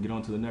 and then get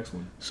on to the next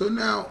one. So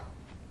now,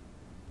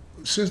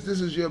 since this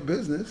is your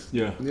business,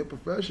 your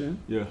profession,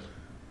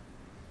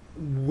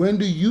 when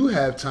do you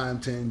have time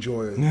to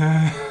enjoy it?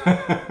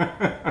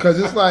 Because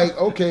it's like,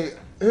 okay,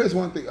 here's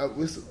one thing.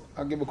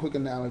 I'll give a quick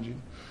analogy.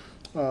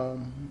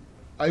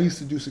 I used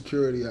to do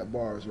security at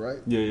bars, right?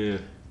 Yeah.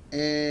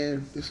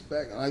 And this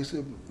back, I used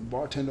to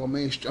bartend on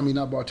Main Street. I mean,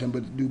 not bartend,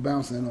 but do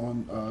bouncing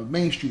on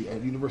Main Street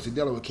at University of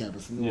Delaware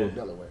campus in Newark,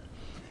 Delaware.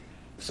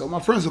 So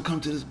my friends will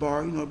come to this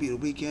bar, it'll be the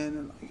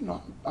weekend,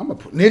 and I'm a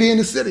nitty in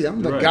the city.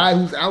 I'm the guy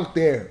who's out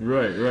there.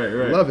 Right.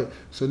 Love it.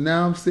 So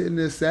now I'm sitting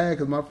there sad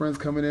because my friends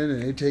coming in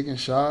and they taking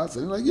shots,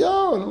 and they're like,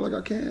 yo, and I'm like,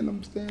 I can't.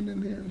 I'm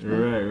standing here.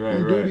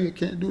 Right. I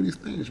can't do these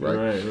things, right?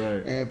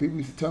 Right. And people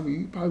used to tell me,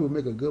 you probably would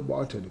make a good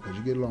bartender because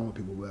you get along with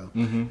people well.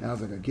 And I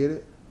was like, I get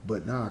it.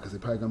 But nah, because they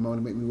probably gonna want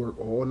to make me work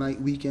all night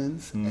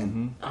weekends,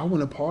 and I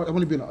want to party. I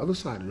want to be on the other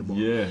side of the bar.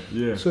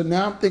 Yeah. So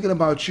now I'm thinking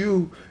about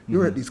you.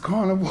 You're at these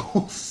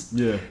carnivals.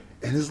 Yeah.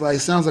 And it's like,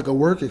 sounds like a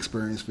work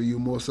experience for you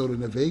more so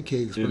than a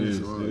vacay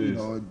experience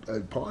or a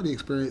party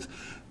experience.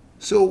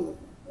 So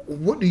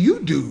what do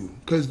you do?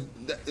 Because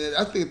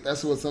I think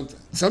that's what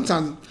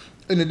sometimes,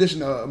 in addition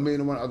to a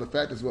million and one other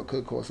factors, what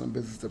could cause some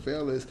business to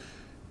fail is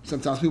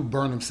sometimes people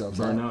burn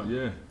themselves out. Burn out,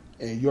 yeah.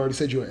 And you already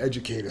said you're an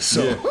educator,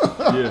 so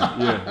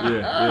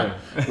yeah.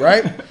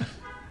 Right?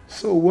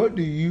 So what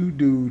do you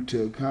do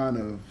to kind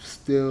of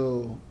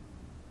still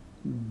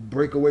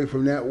break away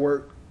from that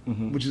work,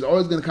 which is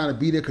always going to kind of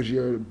be there because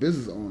you're a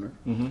business owner,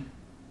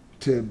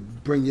 to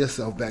bring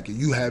yourself back and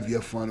you have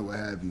your fun or what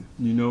have you?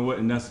 You know what?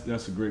 And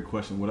that's a great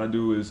question. What I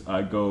do is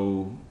I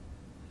go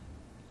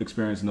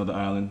experience another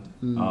island.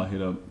 I'll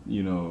hit up,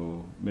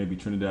 maybe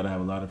Trinidad. I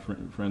have a lot of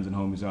friends and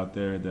homies out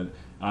there that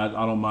I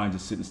don't mind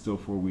just sitting still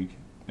for a week.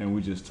 And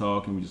we just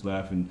talk and we just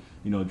laugh and,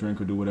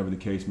 drink or do whatever the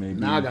case may be.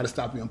 Now I got to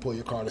stop you and pull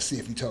your car to see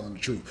if you're telling the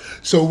truth.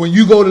 So when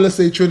you go to, let's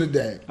say,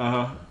 Trinidad,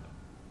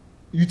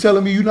 you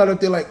telling me you're not up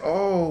there like,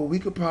 oh, we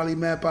could probably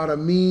map out a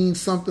mean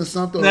something,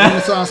 or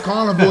Renaissance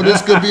Carnival.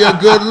 This could be a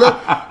good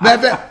look. Matter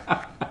of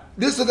fact,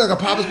 this looks like a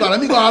pop spot. Let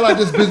me go highlight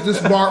this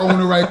business bar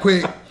owner right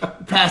quick.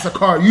 Pass a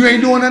card. You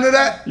ain't doing none of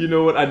that? You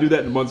know what? I do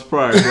that the months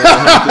prior.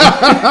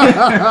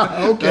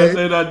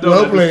 Okay.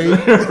 Well played.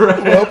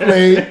 Right? Well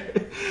played.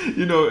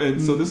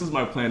 And so this is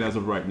my plan as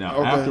of right now.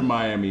 Okay. After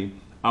Miami,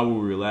 I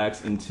will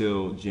relax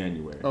until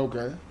January.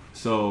 Okay.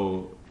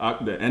 So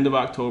the end of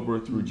October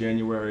through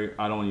January,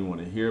 I don't even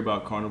want to hear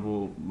about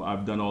Carnival.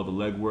 I've done all the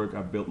legwork.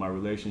 I've built my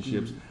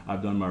relationships.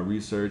 I've done my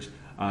research.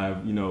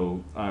 I've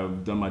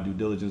done my due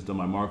diligence, done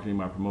my marketing,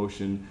 my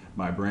promotion,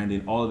 my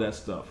branding, all of that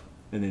stuff.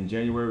 And then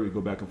January, we go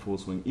back in full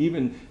swing.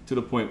 Even to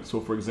the point, so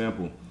for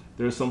example,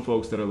 there's some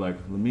folks that are like,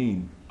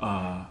 Lamine,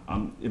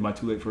 am I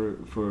too late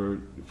for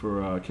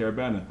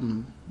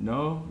Caravana?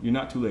 No, you're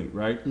not too late,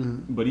 right?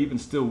 But even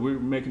still, we're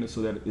making it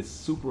so that it's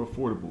super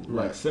affordable,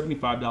 right. Like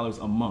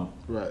 $75 a month.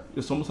 Right.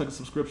 It's almost like a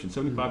subscription,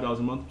 $75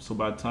 a month. So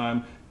by the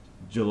time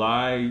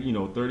July,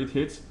 30th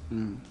hits,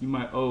 you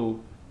might owe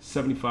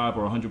 $75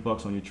 or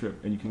 $100 on your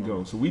trip, and you can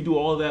go. So we do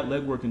all of that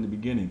legwork in the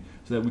beginning,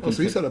 so that we can.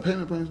 So you set a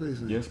payment plan,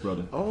 basically? Yes,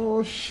 brother.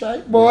 Oh,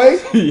 shite, boy.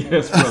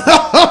 Yes, brother.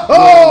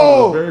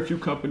 Oh, very few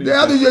companies. The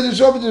other just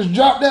show up and just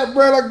drop that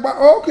bread like,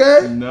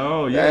 okay.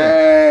 No,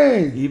 yeah.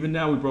 Dang. Even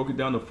now, we broke it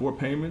down to 4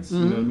 payments. You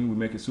know what I mean? We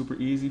make it super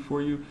easy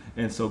for you,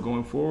 and so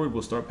going forward,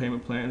 we'll start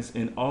payment plans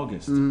in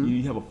August.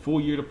 You have a full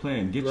year to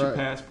plan. Get your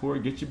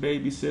passport, get your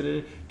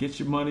babysitter, get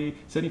your money.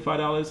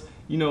 $75.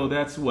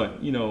 That's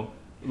what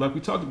like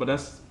we talked about.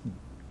 That's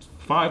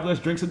 5 less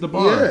drinks at the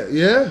bar.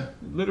 Yeah.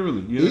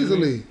 Literally.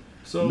 Easily. I mean?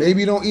 So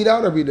maybe you don't eat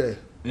out every day.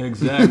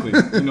 Exactly.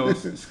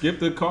 Skip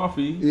the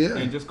coffee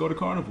and just go to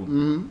Carnival.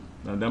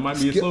 Now, that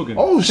might be a slogan.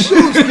 Oh,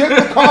 shoot. Skip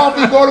the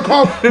coffee, go to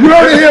Carnival. You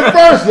heard it here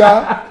first,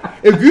 y'all.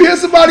 If you hear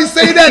somebody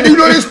say that, you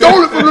know they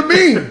stole it from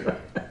Lamine.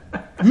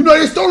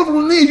 They stole it from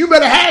Lamine. You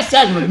better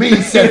hashtag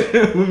Lamine said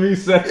it. Lamine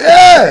said it.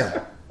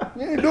 Yeah.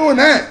 You ain't doing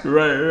that.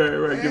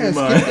 Right. Give me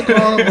mine. Skip the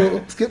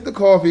Carnival. Skip the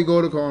coffee. Go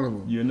to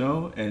Carnival.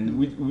 And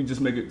we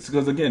just make it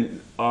because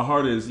again, our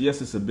heart is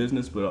it's a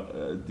business, but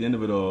at the end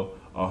of it all,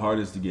 our heart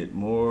is to get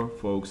more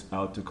folks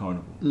out to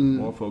Carnival,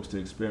 more folks to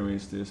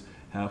experience this,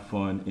 have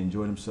fun,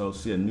 enjoy themselves,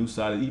 see a new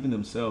side of even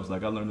themselves.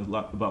 Like I learned a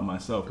lot about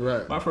myself.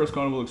 Right. My first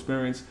Carnival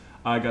experience,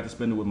 I got to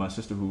spend it with my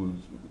sister, who was,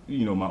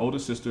 my older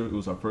sister. It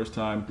was our first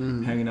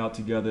time hanging out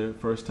together,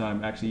 first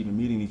time actually even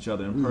meeting each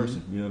other in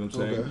person. You know what I'm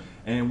saying? Okay.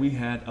 And we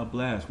had a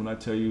blast. When I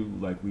tell you,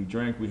 like, we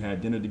drank, we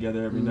had dinner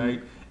together every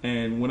night.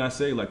 And when I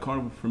say, like,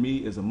 Carnival for me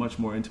is a much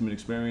more intimate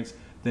experience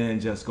than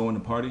just going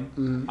to party.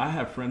 I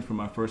have friends from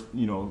my first,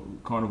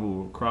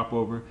 Carnival crop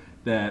over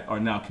that are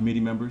now committee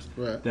members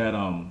that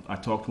I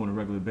talk to on a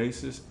regular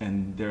basis,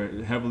 and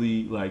they're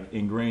heavily like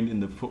ingrained in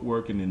the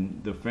footwork and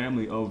in the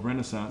family of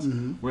Renaissance,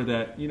 where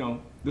that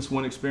this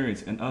one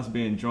experience and us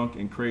being drunk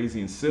and crazy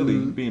and silly,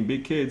 being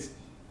big kids,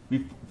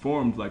 we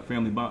formed like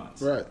family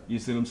bonds. Right. You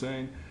see what I'm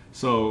saying?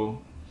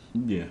 So,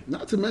 yeah.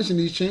 Not to mention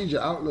these change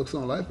your outlooks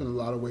on life in a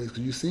lot of ways,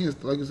 because you see,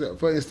 like you said,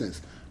 for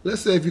instance,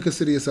 let's say if you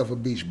consider yourself a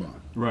beach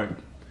bum. Right.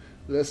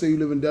 Let's say you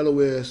live in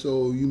Delaware,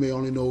 so you may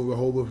only know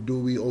Rehoboth,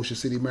 Dewey, Ocean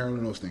City,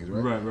 Maryland, those things,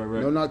 right?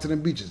 Right. Not to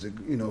them beaches.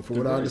 For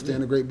what I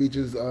understand, the great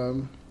beaches,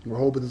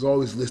 Rehoboth is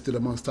always listed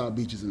amongst top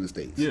beaches in the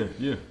States.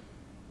 Yeah.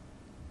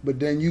 But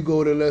then you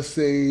go to, let's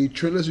say,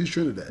 let's use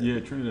Trinidad. Yeah,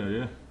 Trinidad,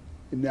 yeah.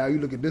 And now you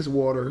look at this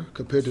water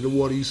compared to the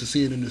water you used to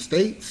see in the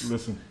States.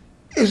 Listen.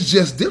 It's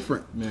just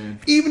different. Man.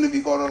 Even if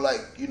you go to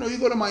you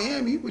go to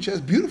Miami, which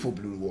has beautiful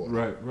blue water.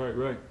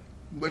 Right.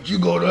 But you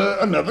go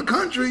to another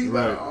country,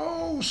 right. like,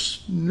 oh,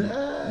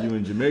 snap. You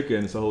in Jamaica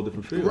and it's a whole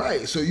different feel.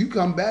 Right. So you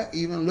come back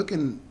even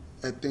looking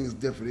at things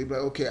differently.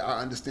 Like, okay,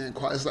 I understand.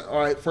 It's like, all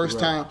right, first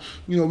time,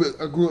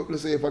 I grew up,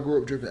 let's say if I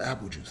grew up drinking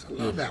apple juice. I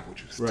love apple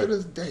juice to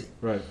this day.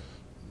 Right.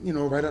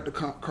 Right out the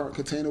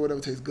container, whatever,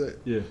 tastes good.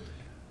 Yeah.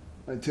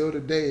 Until the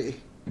day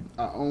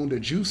I owned a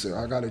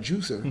juicer. I got a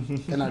juicer,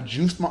 and I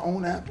juiced my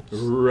own apples.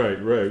 Right.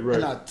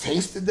 And I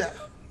tasted that.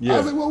 Yeah. I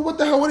was like, well, what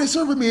the hell were they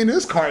serving me in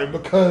this carton?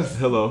 Because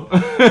hello,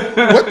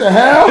 what the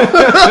hell?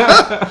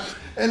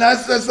 And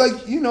that's like,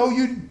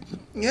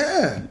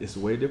 yeah. It's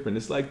way different.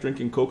 It's like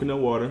drinking coconut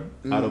water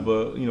out of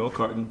a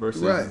carton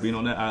versus being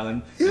on that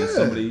island and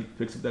somebody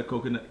picks up that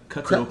coconut,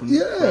 cuts it open,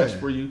 crash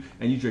for you,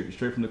 and you drink it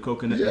straight from the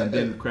coconut, and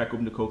then crack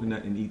open the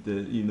coconut and eat the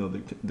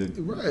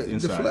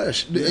inside. The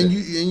flesh, and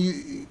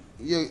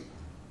you.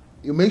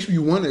 It makes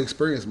you want to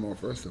experience more,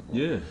 first of all.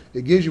 Yeah.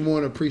 It gives you more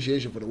an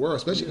appreciation for the world,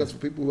 especially because for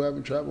people who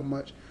haven't traveled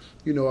much,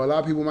 a lot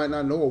of people might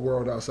not know a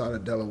world outside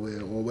of Delaware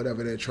or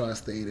whatever their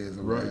tri-state is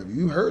or whatever.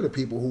 You heard of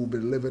people who've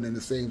been living in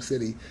the same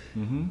city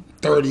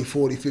 30,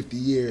 40, 50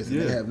 years and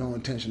they have no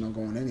intention of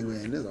going anywhere.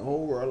 And there's a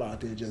whole world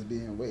out there just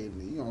being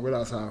waiting. You don't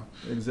realize how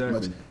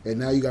much. And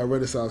now you got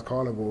Renaissance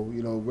Carnival,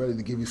 ready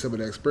to give you some of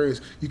that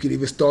experience. You can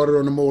even start it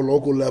on a more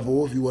local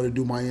level if you want to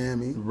do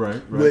Miami. Right.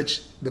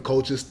 Which the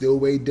culture is still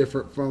way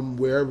different from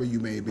wherever you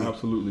may be.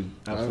 Absolutely.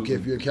 I don't care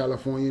if you're in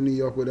California, New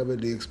York, whatever,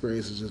 the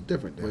experience is just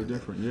different. Way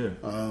different, yeah.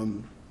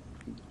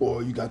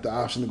 Or you got the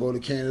option to go to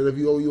Canada if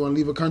you want to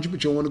leave a country,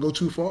 but you don't want to go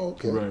too far.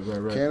 Okay.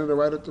 Right. Canada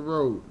right up the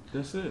road.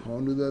 That's it. Whole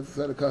new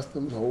set of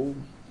customs,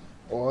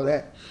 all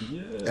that.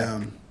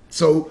 Yeah.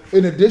 So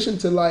in addition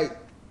to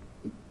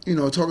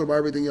talking about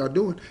everything y'all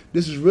doing,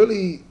 this is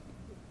really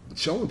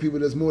showing people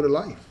there's more to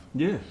life.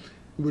 Yeah.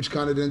 Which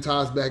kind of then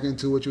ties back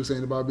into what you were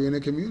saying about being a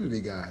community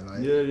guy.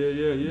 Yeah.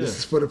 This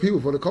is for the people,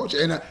 for the culture.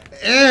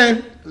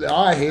 And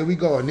all right, here we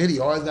go. Nitty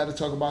always got to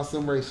talk about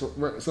some race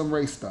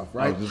stuff,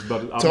 right?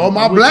 To all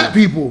my black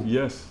people.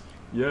 Yes.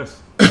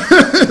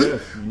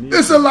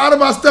 It's a lot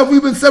of our stuff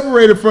we've been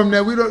separated from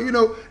that. We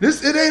don't,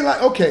 it ain't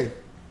like, okay,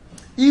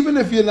 even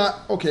if you're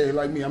not, okay,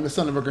 like me, I'm the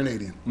son of a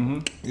Grenadian. Mm-hmm.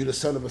 You're the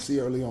son of a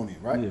Sierra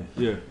Leonean, right?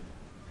 Yeah.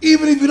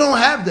 Even if you don't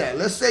have that,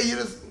 let's say your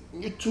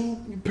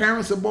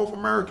parents are both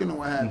American or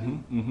what have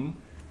you. Mm-hmm.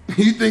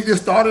 You think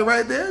this started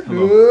right there?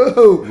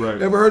 No.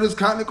 Right. Ever heard of this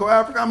continent called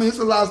Africa? I mean, it's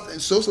a lot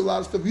of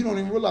stuff you don't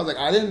even realize. Like,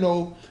 I didn't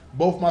know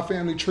both my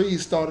family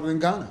trees started in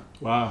Ghana.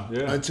 Wow,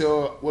 yeah.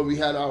 Until when we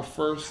had our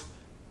first,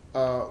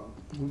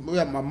 we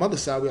had my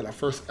mother's side, we had our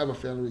first ever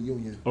family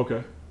reunion.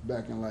 Okay.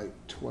 Back in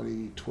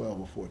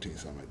 2012 or 14,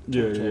 something like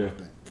that. Yeah. I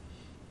think.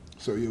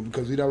 So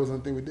because that was the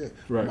thing we did.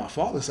 Right. My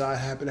father's side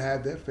happened to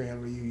have their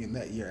family reunion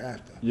that year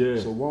after. Yeah.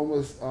 So one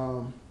was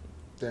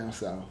down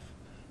south,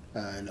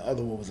 and the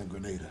other one was in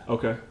Grenada.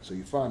 Okay. So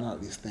you find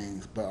out these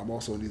things, but I'm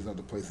also in these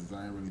other places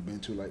I ain't really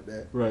been to like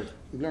that. Right.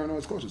 You learn all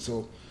this culture.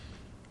 So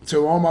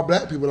to all my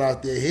black people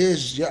out there,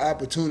 here's your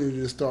opportunity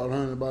to start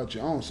learning about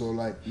your own. So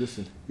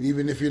listen,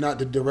 even if you're not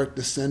the direct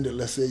descendant,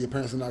 let's say your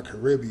parents are not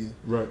Caribbean,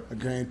 right? I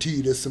guarantee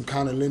you there's some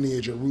kind of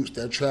lineage or roots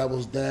that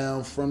travels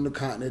down from the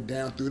continent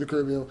down through the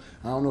Caribbean.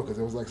 I don't know, because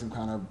there was some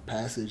kind of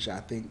passage I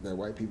think that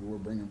white people were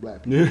bringing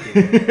black people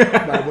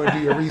to. Might want to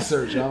do your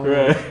research. I don't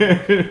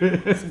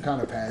know. Some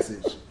kind of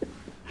passage.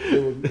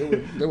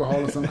 They were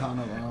hauling some kind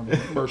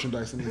of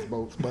merchandise in these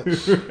boats. But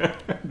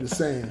I'm just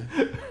saying,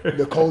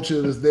 the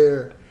culture is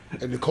there.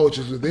 And the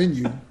culture's within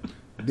you.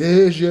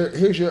 Here's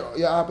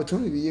your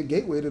opportunity, your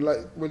gateway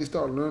to really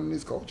start learning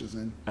these cultures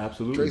and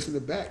tracing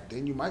it back.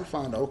 Then you might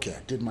find out, okay,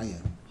 I did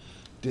Miami,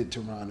 did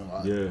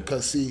Toronto. Yeah.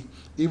 Because see,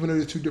 even though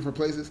they're two different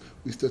places,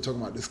 we still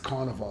talking about this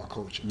carnival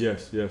culture.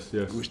 Yes.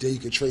 Which then you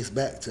can trace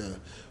back to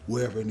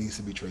wherever it needs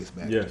to be traced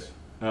back. Yes.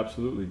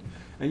 Absolutely.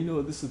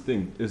 And this is the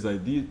thing, is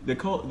they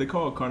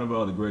call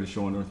Carnival the greatest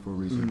show on earth for a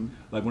reason.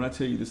 Mm-hmm. Like when I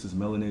tell you this is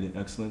melanated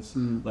excellence,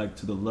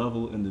 to the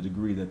level and the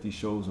degree that these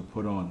shows are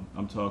put on,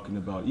 I'm talking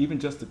about even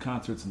just the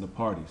concerts and the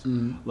parties,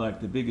 like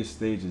the biggest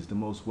stages, the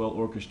most well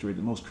orchestrated,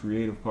 the most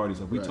creative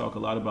parties. Like we talk a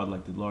lot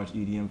about the large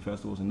EDM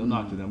festivals, and no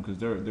knock to them because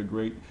they're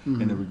great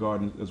in the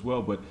regard as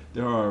well. But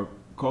there are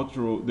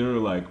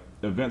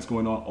events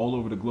going on all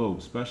over the globe,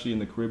 especially in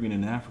the Caribbean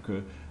and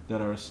Africa, that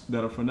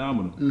are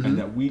phenomenal, and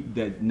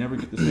that never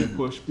get the same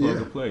push,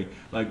 plug or play.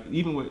 Like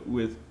even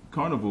with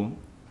Carnival,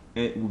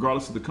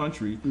 regardless of the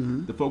country,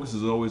 the focus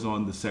is always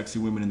on the sexy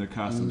women in their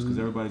costumes because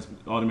everybody's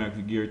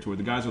automatically geared toward.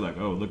 The guys are like,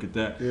 oh, look at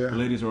that. Yeah. The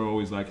ladies are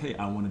always like, hey,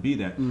 I want to be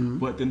that.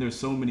 But then there's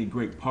so many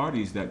great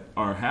parties that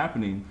are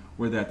happening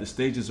where the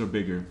stages are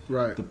bigger.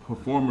 Right. The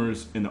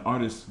performers and the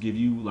artists give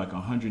you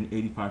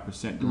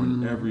 185%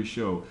 during every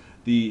show.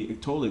 The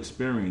total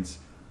experience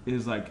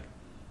is like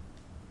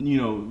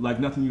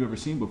nothing you've ever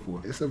seen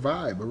before. It's a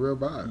vibe, a real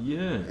vibe.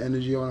 Yeah.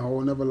 Energy on a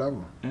whole nother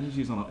level. And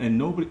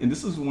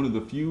this is one of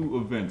the few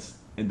events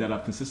that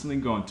I've consistently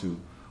gone to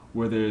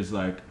where there's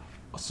like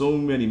so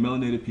many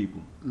melanated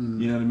people,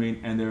 Mm-hmm. you know what I mean,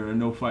 and there are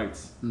no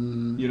fights.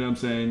 Mm-hmm. You know what I'm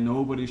saying?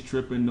 Nobody's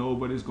tripping,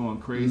 nobody's going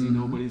crazy,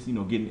 nobody's, you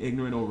know, getting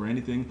ignorant over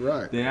anything.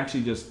 Right. They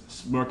actually just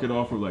smirk it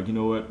off or like, you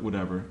know what,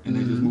 whatever, and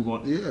they just move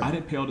on. Yeah. I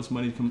didn't pay all this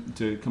money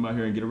to come out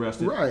here and get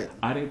arrested. Right.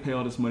 I didn't pay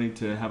all this money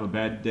to have a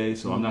bad day,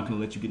 so I'm not going to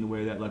let you get in the way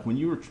of that. Like when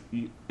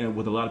and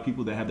with a lot of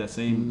people that have that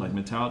same like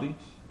mentality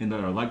and that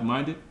are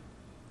like-minded,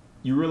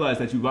 you realize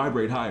that you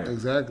vibrate higher.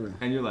 Exactly.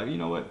 And you're like, you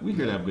know what, we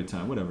here to have a good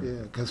time, whatever.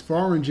 Yeah, because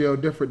foreign jail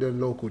different than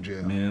local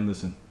jail. Man,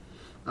 listen.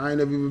 I ain't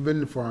never even been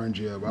to foreign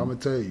jail, but I'm gonna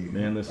tell you,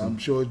 Man, listen. I'm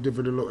sure it's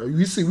different than local.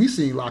 We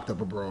see locked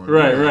up abroad.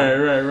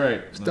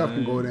 Right. Stuff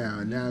can go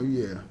down now.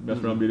 Yeah,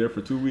 Best friend be there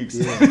for 2 weeks.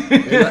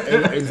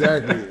 yeah,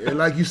 exactly. And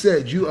like you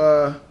said, you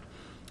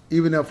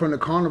even up from the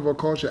carnival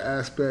culture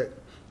aspect,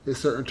 there's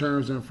certain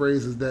terms and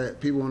phrases that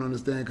people don't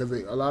understand because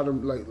a lot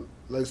of them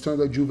like terms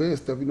like juve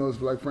stuff, you know,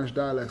 it's like French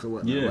dialects or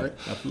whatnot, Yeah, right?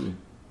 absolutely.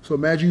 So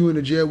imagine you in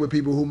the jail with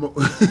people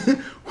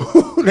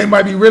who they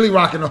might be really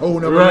rocking a whole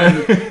nother Right.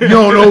 language. You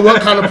don't know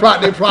what kind of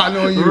plot they plotting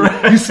on you.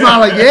 Right. You smile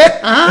like,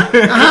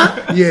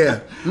 yeah, yeah.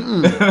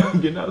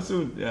 I'm getting out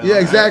soon. Yeah,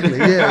 exactly.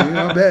 Yeah, you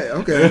know, I bet.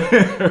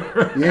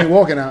 Okay. You ain't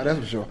walking out, that's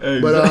for sure.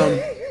 Exactly.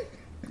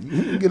 But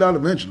you can get out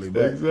eventually.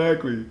 But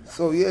Exactly.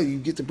 so yeah, you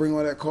get to bring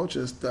all that culture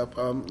and stuff.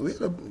 We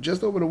had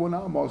just over the 1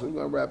 hour mark, so we're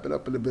gonna wrap it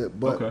up in a bit.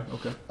 But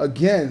Okay.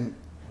 again,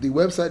 the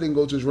website then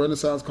go to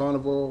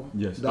RenaissanceCarnival.com.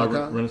 Yes.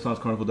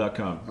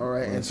 RenaissanceCarnival.com. All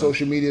right, and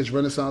social media is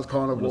Renaissance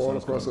Carnival all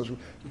Renaissance across social.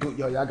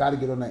 Yo, y'all got to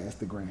get on that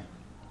Instagram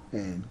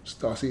and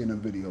start seeing them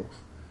videos.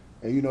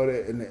 And you know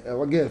that, and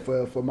again,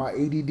 for my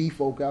ADD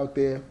folk out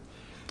there,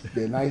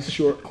 they're nice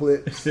short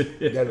clips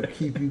that'll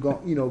keep you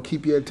going. You know,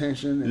 keep your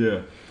attention. And,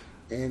 Yeah.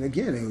 And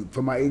again,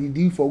 for my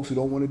ADD folks who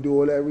don't want to do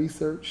all that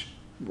research,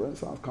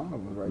 Renaissance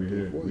Carnival is right We're there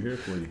here. for We're you. here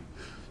for you.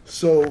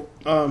 So,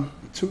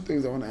 2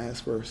 things I want to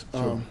ask first.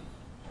 Sure.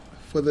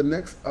 For the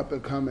next up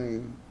and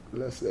coming,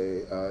 let's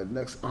say,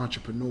 next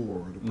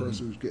entrepreneur, the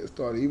person who's getting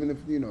started, even if,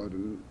 you know,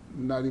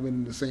 not even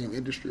in the same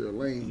industry or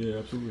lane, Yeah,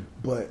 absolutely.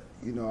 but,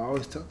 you know, I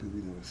always tell people,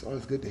 you know, it's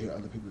always good to hear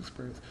other people's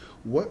experience.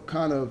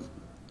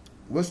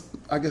 What's,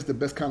 I guess, the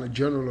best kind of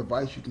general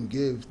advice you can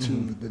give to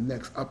the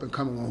next up and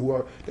coming one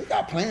who they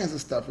got plans and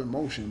stuff in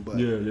motion, but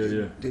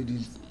Yeah. they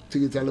just to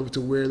get that level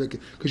to where they can,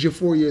 because you're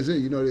 4 years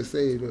in, you know, they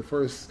say the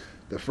first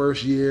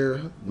year,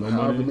 No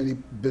however money. many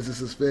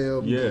businesses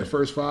fail. Yeah. The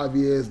first 5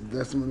 years,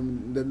 that's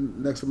when the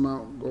next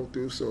amount go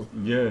through. So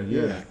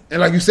Yeah.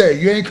 And like you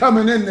said, you ain't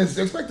coming in this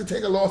expect to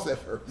take a loss at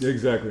first.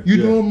 Exactly. You're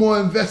Yeah. doing more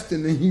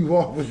investing than you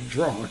are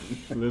withdrawing.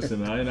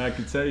 Listen, I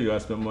can tell you, I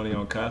spent money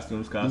on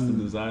costumes, costume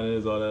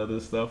designers, all that other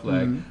stuff.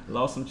 Like,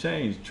 lost some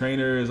change,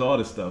 trainers, all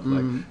this stuff.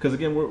 Like, because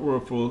again, we're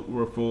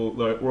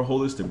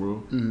holistic,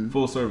 we're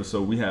full service.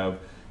 So we have,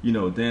 you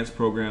know, dance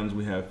programs,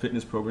 we have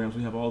fitness programs,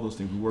 we have all those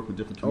things. We work with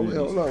different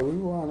communities.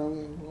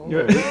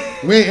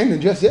 We ain't ending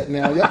just yet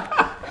now,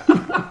 yeah.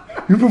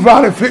 You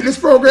providing fitness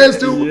programs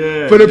too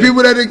Yeah, for the yeah.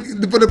 people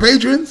for the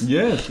patrons.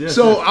 Yes.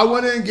 So I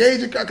want to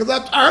engage it because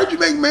I heard you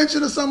make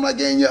mention of something like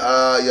getting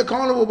your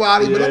carnival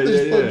body, but I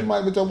think you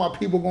might be talking about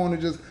people going to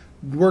just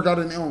work out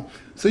on their own.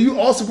 So you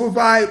also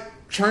provide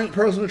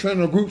personal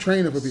training or group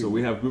training for people. So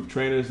we have group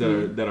trainers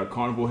that are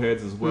carnival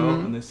heads as well,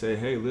 and they say,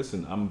 "Hey,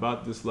 listen, I'm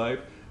about this life.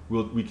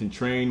 We can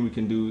train. We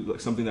can do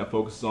like something that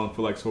focuses on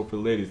for the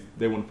ladies.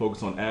 They want to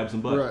focus on abs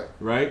and butt,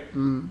 right?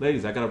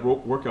 Ladies, I got a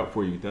workout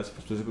for you. That's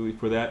specifically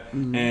for that,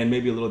 and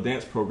maybe a little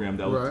dance program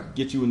that will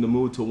get you in the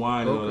mood to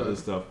whine and all that other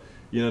stuff.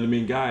 You know what I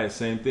mean? Guys,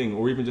 same thing,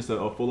 or even just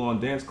a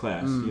full-on dance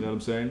class. You know what I'm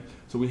saying?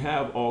 So we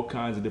have all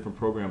kinds of different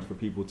programs for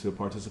people to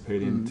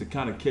participate in to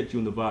kind of catch you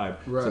in the vibe.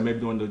 Right. So maybe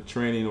during the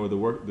training or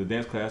the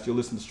dance class, you'll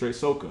listen to straight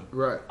soca.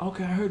 Right.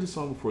 Okay, I heard this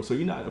song before. So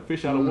you're not a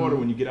fish out of water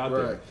when you get out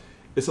there.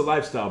 It's a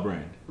lifestyle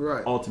brand,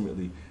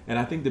 ultimately. And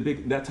I think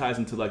that ties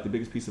into like the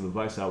biggest piece of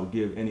advice I would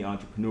give any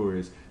entrepreneur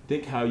is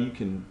think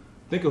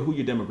of who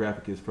your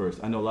demographic is first.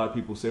 I know a lot of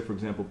people say, for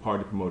example,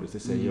 party promoters. They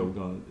say, yo, we're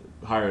going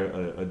to hire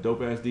a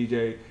dope-ass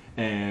DJ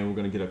and we're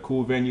going to get a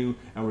cool venue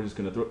and we're just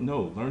going to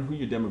learn who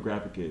your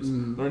demographic is.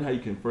 Learn how you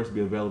can first be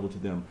available to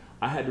them.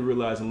 I had to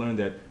realize and learn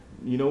that,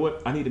 you know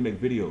what, I need to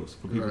make videos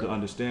for people to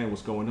understand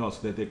what's going on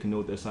so that they can know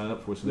what they're signing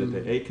up for, so that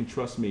they, A, can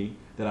trust me,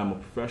 that I'm a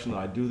professional,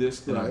 I do this,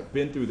 that I've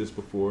been through this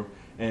before,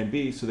 and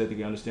B, so that they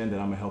can understand that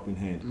I'm a helping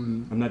hand.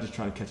 I'm not just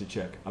trying to catch a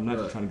check. I'm not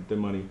just trying to get their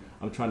money.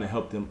 I'm trying to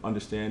help them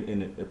understand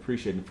and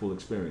appreciate the full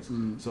experience.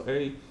 So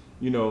A,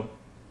 you know,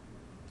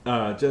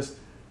 just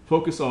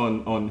focus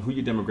on who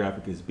your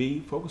demographic is. B,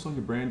 focus on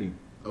your branding.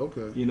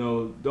 Okay. You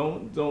know,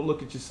 don't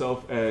look at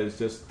yourself as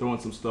just throwing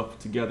some stuff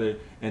together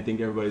and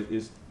think everybody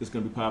is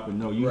going to be popping.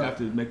 No, you have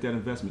to make that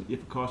investment.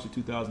 If it costs you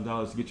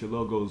 $2,000 to get your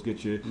logos,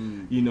 get your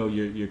you know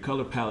your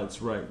color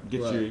palettes right,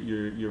 get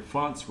your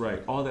fonts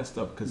right, all that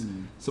stuff, because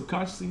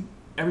subconsciously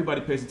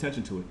everybody pays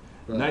attention to it.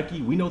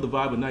 Nike, we know the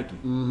vibe of Nike,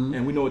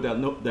 and we know what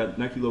that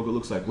Nike logo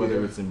looks like,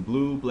 whether it's in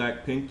blue,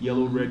 black, pink,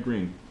 yellow, red,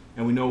 green.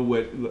 and we know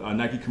what a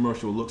Nike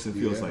commercial looks and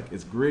feels like.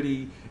 It's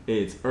gritty,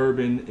 it's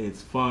urban,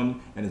 it's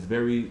fun, and it's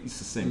very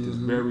succinct. It's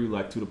very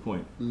like to the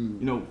point. You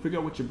know, figure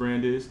out what your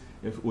brand is,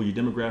 or your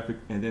demographic,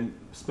 and then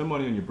spend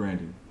money on your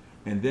branding,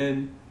 and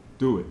then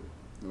do it.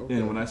 Okay.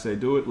 And when I say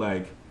do it,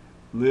 like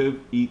live,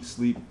 eat,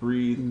 sleep,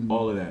 breathe,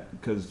 all of that.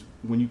 Because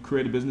when you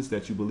create a business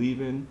that you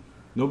believe in,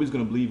 nobody's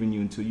gonna believe in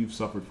you until you've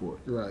suffered for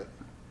it. Right.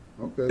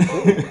 Okay,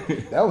 cool.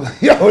 That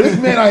was this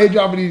man out here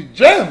dropping these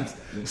gems.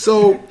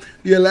 So,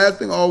 last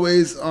thing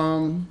always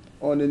on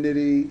the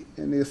Nitty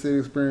and the City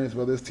experience,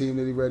 whether it's Team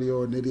Nitty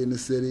Radio or Nitty in the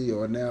City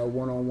or now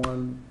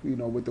one-on-one,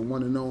 with the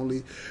one and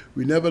only,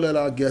 we never let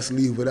our guests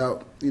leave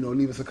without,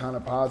 leaving some kind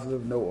of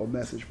positive note or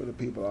message for the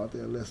people out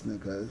there listening,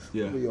 because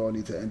we all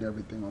need to end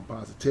everything on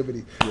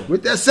positivity. Yeah.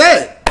 With that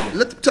said,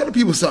 tell the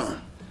people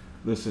something.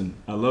 Listen,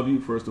 I love you,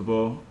 first of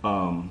all.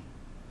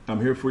 I'm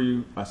here for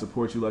you. I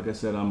support you. Like I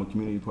said, I'm a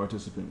community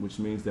participant, which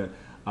means that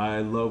I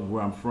love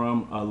where I'm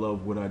from. I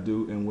love what I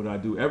do, and what I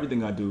do,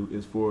 everything I do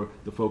is for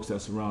the folks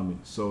that surround me.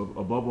 So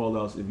above all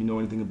else, if you know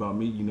anything about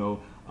me, you know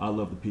I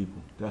love the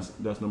people.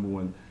 That's number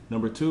one.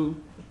 Number two,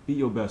 be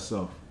your best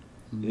self.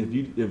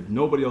 If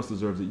nobody else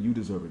deserves it, you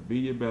deserve it. Be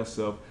your best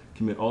self.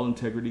 Commit all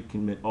integrity.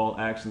 Commit all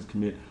actions.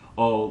 Commit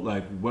all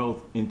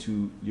wealth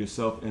into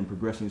yourself and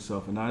progressing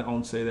yourself. And I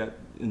don't say that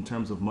in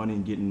terms of money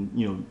and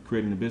getting,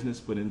 creating a business,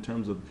 but in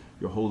terms of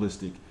your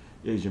holistic.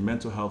 Is your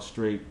mental health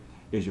straight?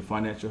 Is your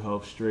financial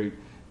health straight?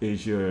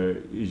 Is your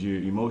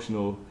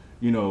emotional,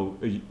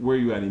 where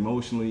you at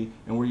emotionally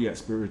and where you at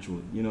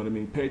spiritually? You know what I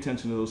mean? Pay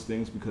attention to those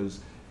things,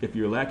 because if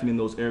you're lacking in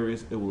those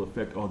areas, it will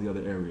affect all the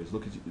other areas.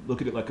 Look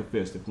at it like a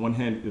fist. If one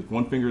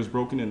finger is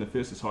broken in the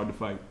fist, it's hard to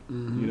fight. You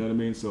know what I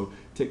mean? So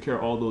take care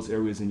of all those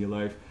areas in your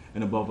life.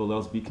 And above all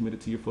else, be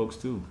committed to your folks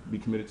too. Be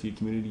committed to your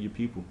community, your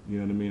people. You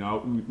know what I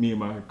mean? Me and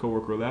my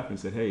coworker were laughing and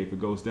said, "Hey, if it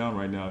goes down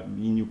right now,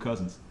 you and your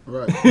cousins."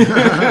 Right.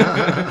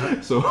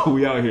 So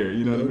we out here.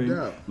 You know what I mean?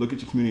 Doubt. Look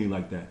at your community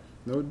like that.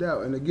 No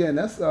doubt. And again,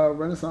 that's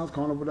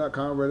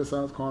RenaissanceCarnival.com.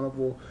 Renaissance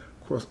Carnival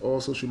across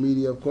all social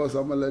media. Of course,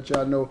 I'm gonna let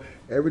y'all know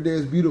every day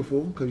is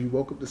beautiful because you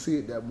woke up to see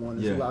it that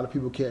morning. So a lot of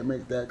people can't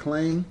make that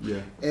claim.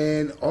 Yeah.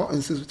 And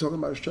since we're talking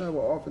about travel,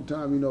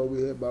 oftentimes we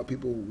hear about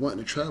people wanting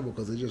to travel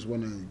because they just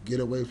want to get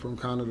away from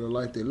kind of the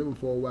life they're living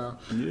for a while.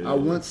 Yeah. I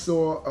once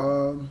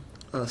saw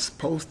a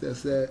post that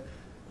said,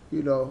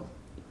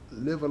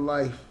 live a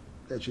life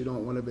that you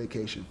don't want a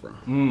vacation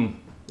from.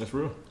 That's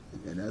real.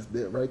 And that's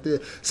it right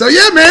there. So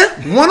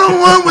man,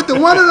 one-on-one with the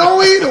one and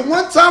only. The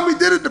one time we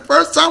did it, the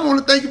first time. I want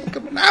to thank you for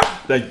coming out.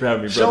 Thank you for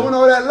having me, brother. Showing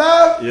all that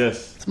love.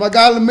 Yes. It's my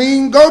guy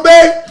Lamine Gobe.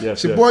 Yes.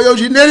 It's your boy OG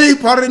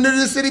Nitty, part of the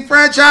Nitty City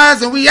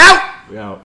franchise, and we out. We out.